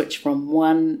switch from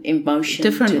one emotion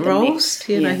different to the roles.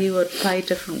 next. He would play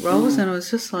different roles, and it was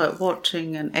just like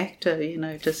watching an actor.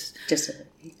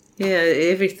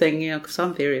 Everything. Because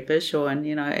I'm very visual, and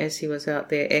as he was out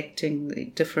there acting the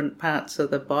different parts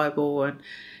of the Bible and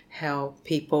how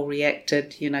people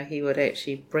reacted, he would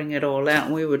actually bring it all out,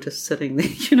 and we were just sitting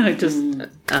there,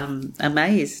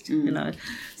 amazed,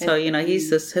 So, he's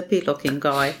this hippie-looking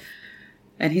guy,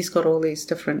 and he's got all these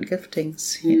different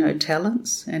giftings,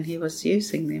 talents, and he was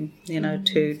using them,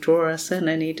 to draw us in,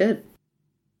 and he did.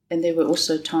 And there were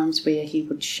also times where he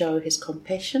would show his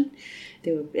compassion.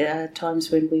 There were times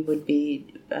when we would be,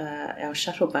 our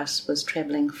shuttle bus was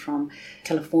travelling from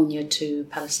California to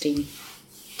Palestine,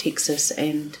 Texas,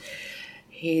 and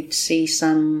he'd see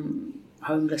some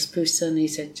homeless person. He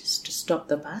said, just to stop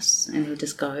the bus, and he'd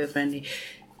just go over and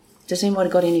does anybody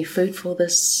got any food for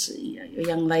this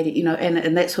young lady?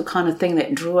 And that's the kind of thing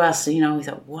that drew us. We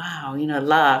thought, wow,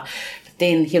 love. But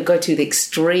then he'll go to the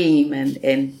extreme,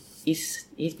 and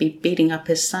he'd be beating up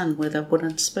his son with a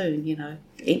wooden spoon,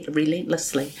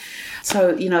 relentlessly.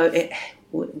 So we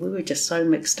were just so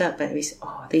mixed up. But we said,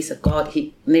 there's a God.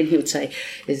 And then he would say,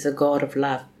 there's a God of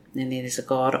love. And then there's a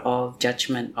God of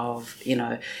judgment,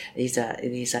 there's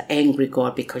an angry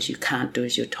God because you can't do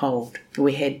as you're told.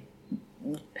 We had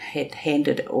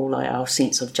handed all our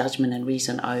sense of judgment and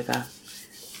reason over.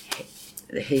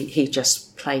 He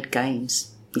just played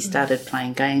games. He started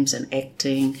playing games and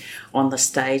acting on the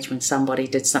stage. When somebody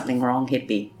did something wrong, he'd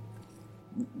be,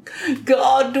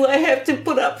 God, do I have to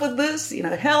put up with this?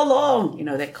 How long?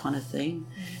 That kind of thing.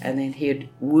 And then he'd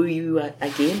woo you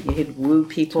again. He'd woo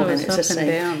people. So it's up and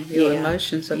down. Your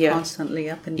emotions are constantly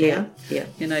up and down. Yeah.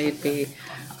 You'd be,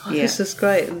 this is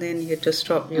great. And then he'd just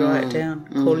drop you right down,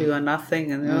 call you a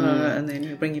nothing, and then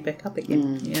he'd bring you back up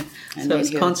again. And so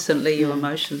it's constantly your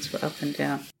emotions were up and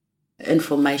down.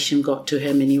 Information got to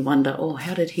him, and you wonder,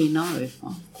 how did he know?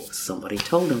 Of course, somebody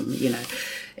told him,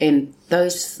 And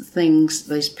those things,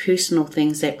 those personal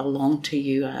things that belong to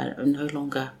you are no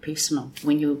longer personal.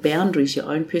 When your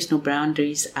own personal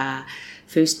boundaries are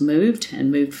first moved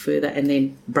further and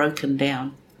then broken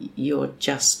down, you're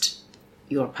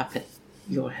a puppet.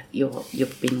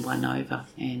 You've been won over,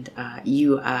 and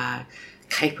you are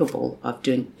capable of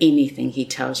doing anything he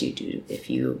tells you to. If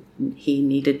he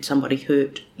needed somebody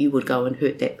hurt, you would go and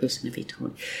hurt that person if he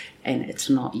told you, and it's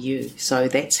not you. So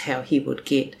that's how he would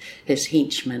get his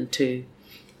henchmen to,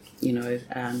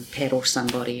 paddle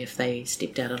somebody if they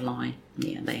stepped out of line.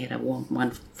 They had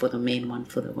one for the men, one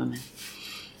for the women.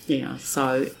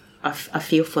 So I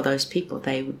feel for those people.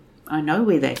 I know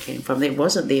where they came from. It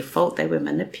wasn't their fault. They were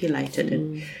manipulated,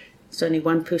 and there's only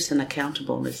one person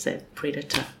accountable, is that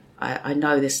predator. I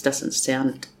know this doesn't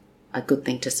sound a good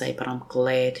thing to say, but I'm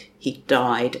glad he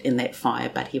died in that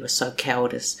fire, but he was so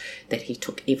cowardice that he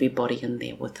took everybody in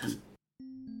there with him.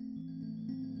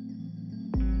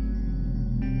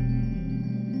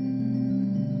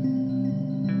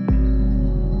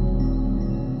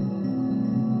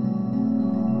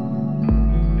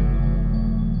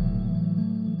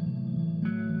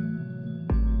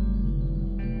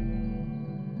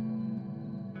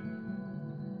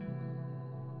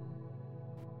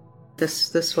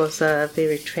 This was a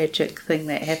very tragic thing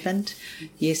that happened.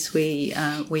 Yes, we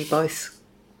both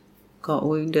got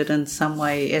wounded in some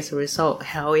way as a result.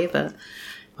 However,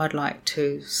 I'd like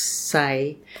to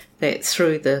say that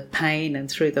through the pain and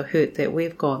through the hurt that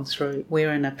we've gone through,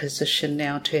 we're in a position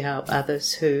now to help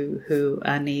others who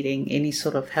are needing any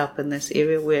sort of help in this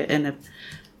area. We're in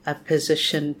a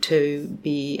position to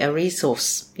be a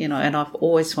resource, and I've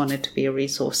always wanted to be a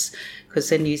resource,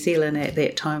 because in New Zealand at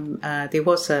that time there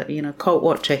was a cult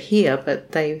watcher here,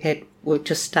 but they were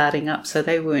just starting up, so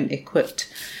they weren't equipped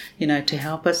to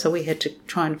help us. So we had to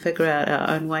try and figure out our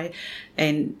own way,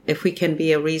 and if we can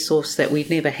be a resource that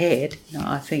we've never had,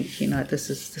 I think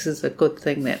this is a good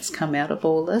thing that's come out of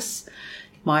all this.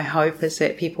 My hope is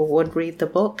that people would read the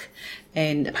book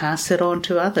and pass it on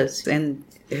to others, and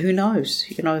who knows?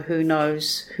 Who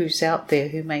knows who's out there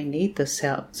who may need this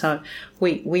help. So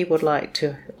we would like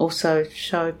to also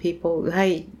show people,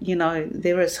 hey,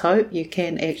 there is hope. You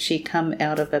can actually come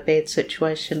out of a bad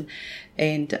situation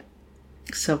and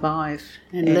survive.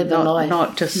 And live a life.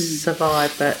 Not just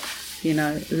survive, but,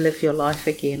 live your life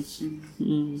again.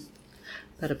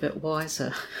 But a bit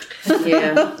wiser.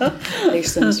 Yeah,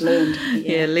 lessons learned.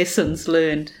 Yeah, lessons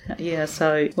learned. Yeah,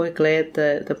 so we're glad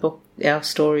the book, our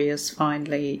story, is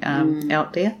finally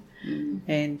out there.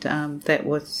 And that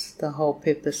was the whole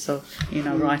purpose of,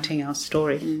 writing our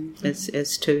story,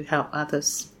 is to help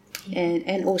others.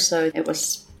 And also it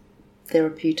was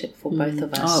therapeutic for both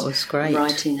of us. Oh, it was great.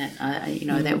 Writing it,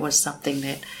 that was something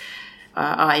that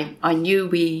I knew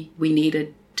we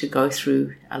needed to go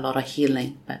through a lot of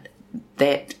healing, but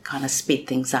that kind of sped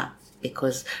things up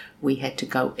because we had to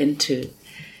go into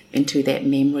that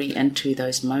memory, into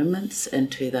those moments,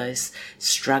 into those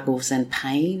struggles and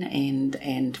pain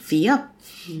and fear,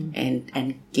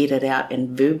 and get it out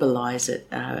and verbalise it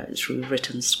through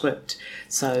written script.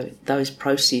 So those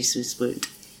processes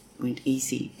weren't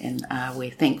easy, and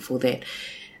we're thankful that,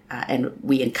 and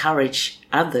we encourage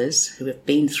others who have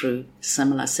been through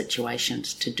similar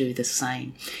situations to do the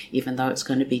same, even though it's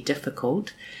going to be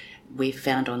difficult. We've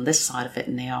found on this side of it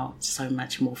now so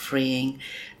much more freeing.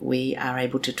 We are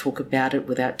able to talk about it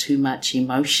without too much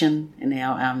emotion. And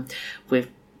now we've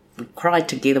cried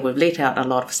together. We've let out a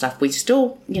lot of stuff. We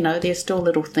still, there's still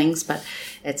little things, but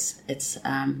it's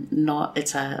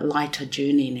a lighter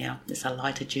journey now. It's a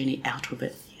lighter journey out of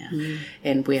it. Yeah.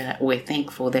 And we're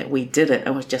thankful that we did it.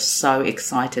 And we're just so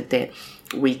excited that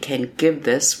we can give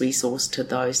this resource to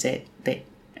those that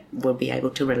will be able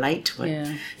to relate to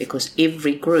it, because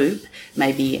every group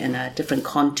may be in a different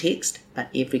context, but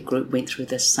every group went through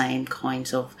the same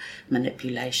kinds of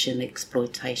manipulation,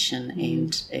 exploitation,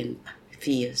 and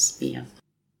fears. Yeah,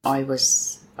 I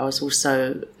was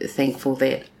also thankful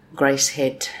that Grace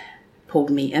had pulled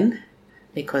me in,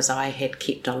 because I had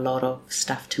kept a lot of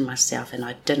stuff to myself and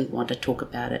I didn't want to talk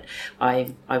about it.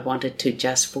 I wanted to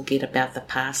just forget about the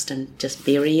past and just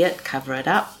bury it, cover it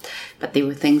up. But there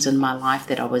were things in my life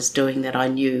that I was doing that I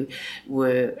knew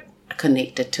were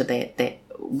connected to that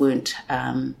weren't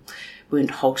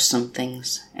wholesome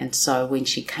things. And so when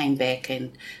she came back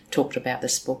and talked about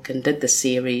this book and did the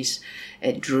series,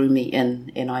 it drew me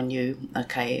in, and I knew,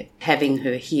 okay, having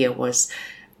her here was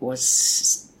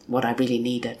what I really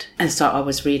needed. And so I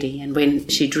was ready. And when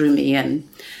she drew me in,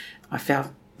 I felt,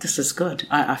 this is good.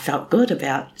 I felt good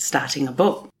about starting a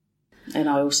book. And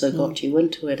I also got you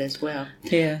into it as well.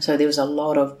 Yeah. So there was a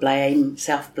lot of blame,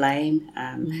 self-blame,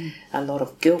 a lot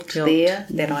of guilt there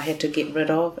that I had to get rid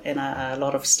of, and a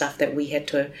lot of stuff that we had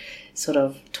to sort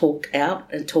of talk out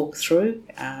and talk through.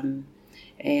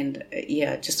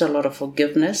 Just a lot of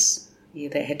forgiveness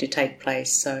that had to take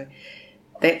place. So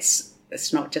it's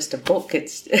not just a book,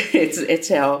 it's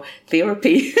our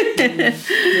therapy.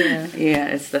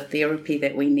 It's the therapy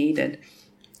that we needed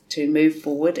to move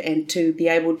forward and to be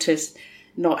able to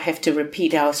not have to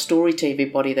repeat our story to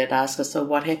everybody that asks us, so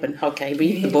what happened? Okay,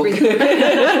 read the book.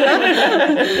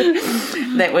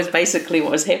 That was basically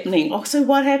what was happening. Oh, so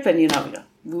what happened?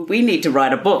 We need to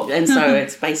write a book. And so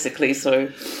it's basically, so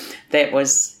that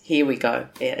was, here we go.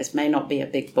 Yeah, it may not be a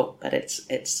big book, but it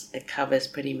covers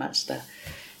pretty much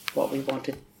what we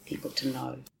wanted people to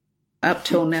know. Up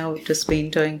till now, we've just been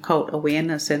doing cult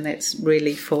awareness, and that's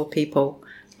really for people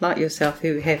like yourself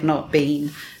who have not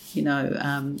been,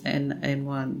 in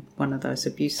one of those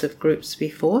abusive groups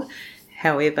before.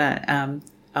 However,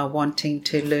 are wanting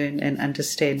to learn and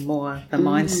understand more the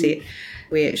mindset.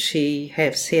 We actually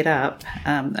have set up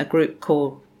a group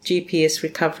called GPS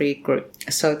Recovery Group.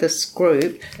 So this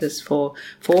group is for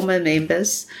former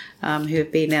members who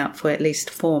have been out for at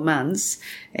least 4 months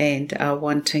and are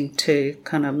wanting to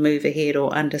kind of move ahead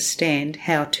or understand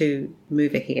how to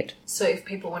move ahead. So if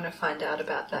people want to find out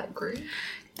about that group,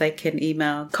 they can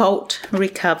email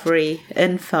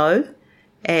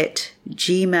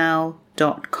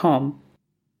cultrecoveryinfo@gmail.com.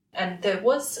 And there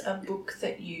was a book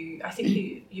that you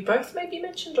both maybe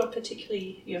mentioned, or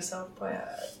particularly yourself,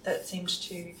 that seemed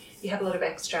to, you had a lot of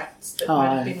extracts that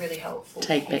might have been really helpful.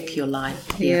 Take Back Your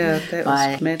Life. Yeah, that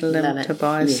was Madeline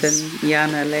Tobias and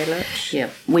Jana Lelich. Yeah,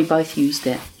 we both used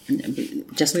that,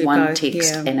 just one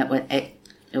text, and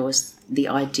it was the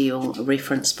ideal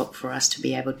reference book for us to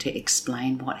be able to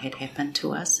explain what had happened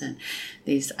to us. And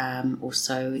there's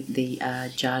also the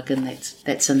jargon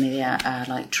that's in there,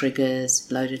 like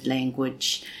triggers, loaded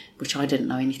language, which I didn't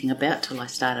know anything about till I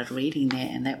started reading that,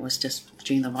 and that was just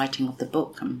during the writing of the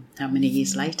book. How many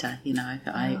years later,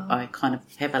 I kind of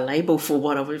have a label for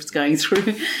what I was going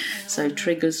through. So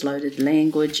triggers, loaded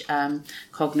language,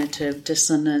 cognitive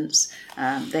dissonance,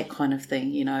 that kind of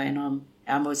thing, and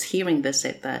I was hearing this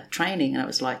at the training, and I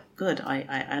was like, good,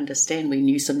 I understand.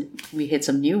 We had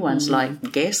some new ones like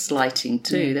gaslighting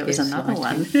too. Yeah, that was another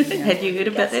one. Yeah. Had you heard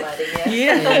about that?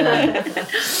 Yeah.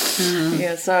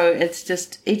 Yeah. So it's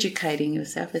just educating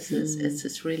yourself.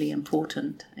 It's really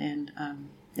important, and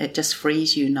it just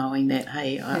frees you knowing that,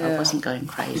 hey, I wasn't going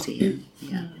crazy.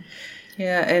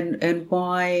 And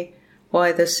why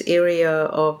this area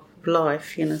of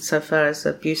life, so far as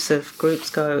abusive groups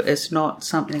go, is not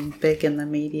something big in the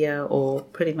media or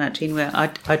pretty much anywhere. I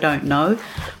don't know.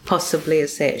 Possibly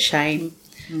it's that shame,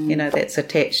 that's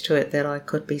attached to it, that I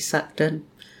could be sucked in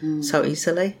so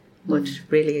easily, which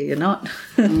really you're not.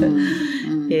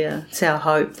 Yeah, it's our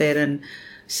hope that in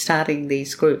starting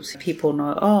these groups, people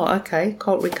know, oh, okay,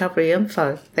 Cult Recovery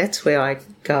Info, that's where I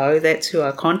go, that's who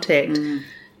I contact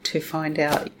to find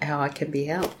out how I can be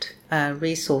helped. A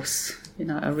resource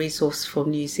for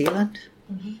New Zealand.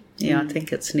 Mm-hmm. Yeah, I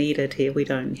think it's needed here. We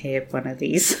don't have one of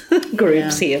these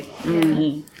groups here.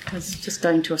 I was just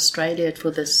going to Australia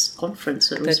for this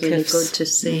conference. It was really good to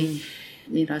see,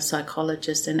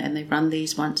 psychologists, and they run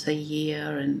these once a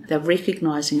year, and they're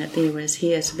recognising it there, whereas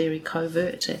here it's very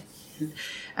covert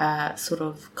and sort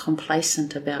of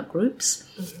complacent about groups,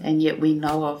 and yet we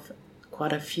know of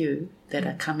quite a few that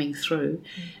are coming through,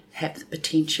 have the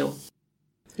potential.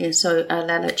 Yeah, so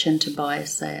Lalich and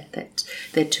Tobias,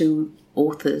 they're two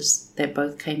authors that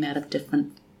both came out of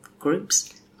different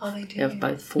groups. Oh, they do? They're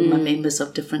both former members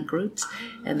of different groups,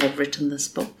 and they've written this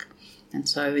book. And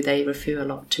so they refer a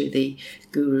lot to the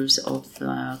gurus of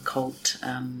cult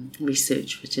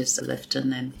research, which is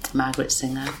Lifton and Margaret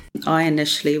Singer. I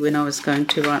initially, when I was going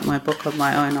to write my book of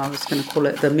my own, I was going to call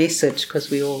it The Message, because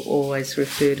we always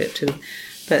referred it to.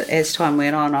 But as time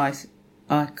went on, I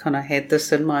kind of had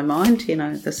this in my mind,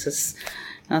 this is,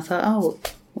 and I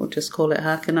thought, we'll just call it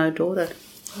Harkin O'Daughter.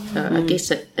 So I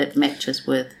guess it matches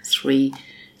with three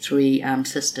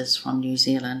sisters from New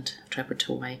Zealand,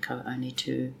 Trapato Waiko, only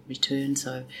to return.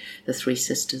 So the three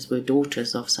sisters were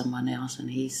daughters of someone else,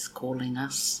 and he's calling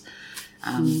us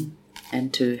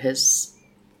into his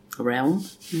realm.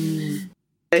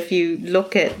 If you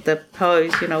look at the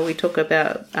pose, we talk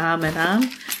about arm in arm,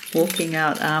 walking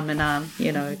out arm in arm,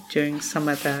 during some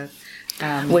of the...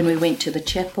 when we went to the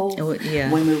chapel,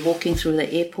 when we were walking through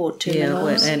the airport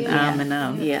terminals. Arm in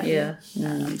arm.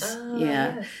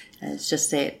 It's just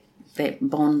that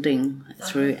bonding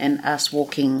through, and us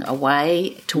walking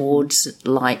away towards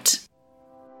light.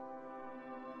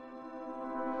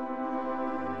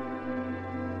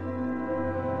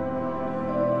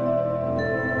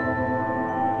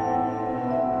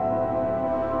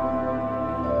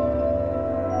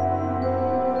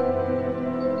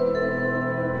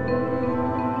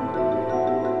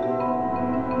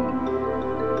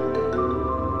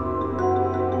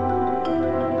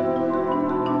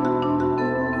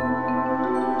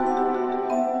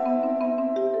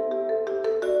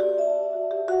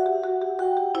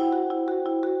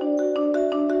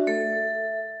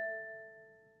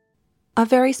 A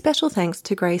very special thanks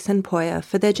to Grace and Poya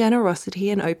for their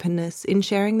generosity and openness in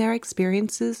sharing their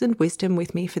experiences and wisdom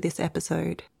with me for this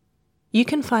episode. You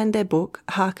can find their book,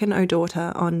 Harkin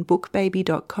O'Daughter, on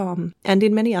bookbaby.com and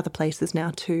in many other places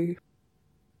now too.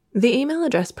 The email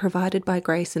address provided by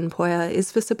Grace and Poya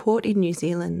is for support in New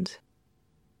Zealand.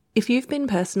 If you've been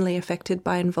personally affected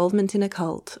by involvement in a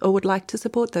cult or would like to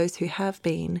support those who have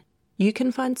been, you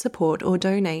can find support or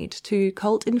donate to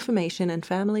Cult Information and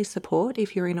Family Support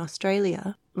if you're in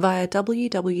Australia via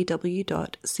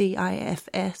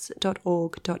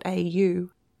www.cifs.org.au,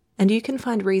 and you can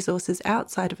find resources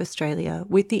outside of Australia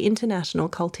with the International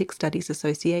Cultic Studies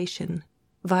Association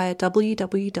via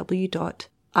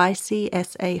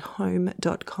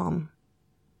www.icsahome.com.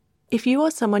 If you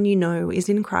or someone you know is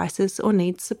in crisis or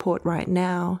needs support right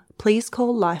now, please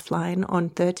call Lifeline on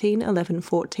 13 11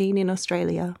 14 in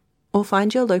Australia, or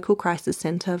find your local crisis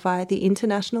centre via the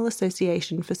International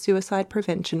Association for Suicide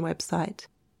Prevention website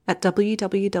at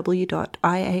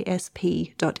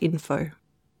www.iasp.info.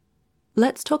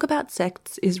 Let's Talk About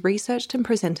Sects is researched and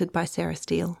presented by Sarah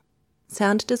Steele.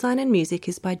 Sound design and music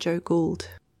is by Joe Gould.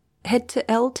 Head to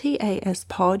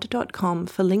ltaspod.com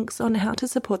for links on how to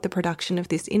support the production of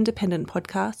this independent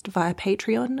podcast via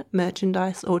Patreon,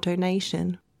 merchandise, or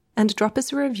donation. And drop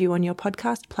us a review on your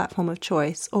podcast platform of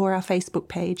choice or our Facebook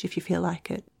page if you feel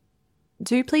like it.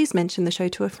 Do please mention the show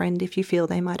to a friend if you feel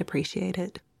they might appreciate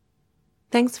it.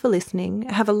 Thanks for listening,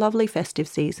 have a lovely festive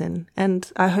season,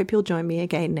 and I hope you'll join me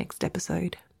again next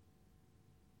episode.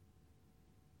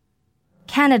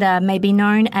 Canada may be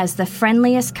known as the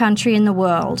friendliest country in the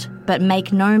world, but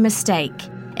make no mistake,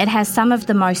 it has some of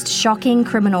the most shocking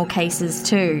criminal cases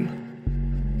too.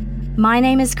 My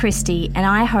name is Christy and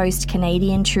I host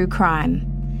Canadian True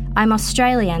Crime. I'm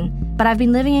Australian, but I've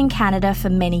been living in Canada for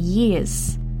many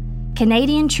years.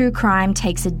 Canadian True Crime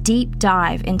takes a deep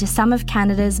dive into some of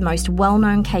Canada's most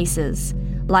well-known cases,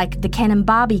 like the Ken and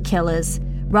Barbie killers,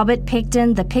 Robert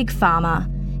Pickton the pig farmer,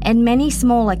 and many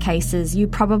smaller cases you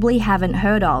probably haven't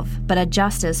heard of, but are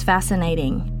just as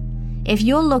fascinating. If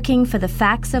you're looking for the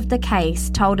facts of the case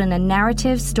told in a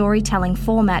narrative storytelling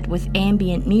format with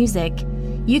ambient music,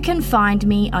 you can find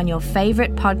me on your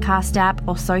favourite podcast app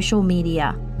or social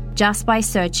media, just by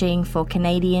searching for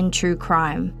Canadian True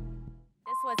Crime.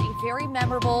 Was a very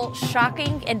memorable,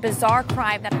 shocking, and bizarre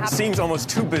crime that happened. Seems almost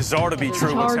too bizarre to be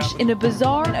true. Charged in a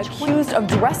bizarre, accused of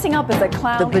dressing up as a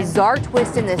clown. The bizarre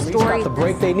twist in this story. Got the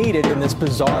break they needed in this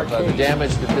bizarre case. The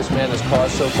damage that this man has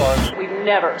caused so far. We've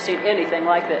never seen anything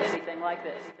like this.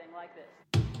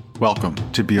 Welcome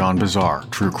to Beyond Bizarre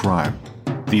True Crime.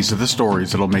 These are the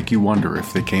stories that'll make you wonder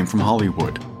if they came from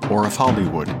Hollywood or if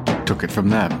Hollywood took it from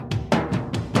them.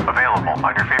 Available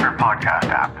on your favorite podcast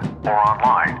app or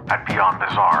online at Beyond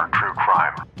Bizarre True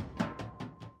Crime.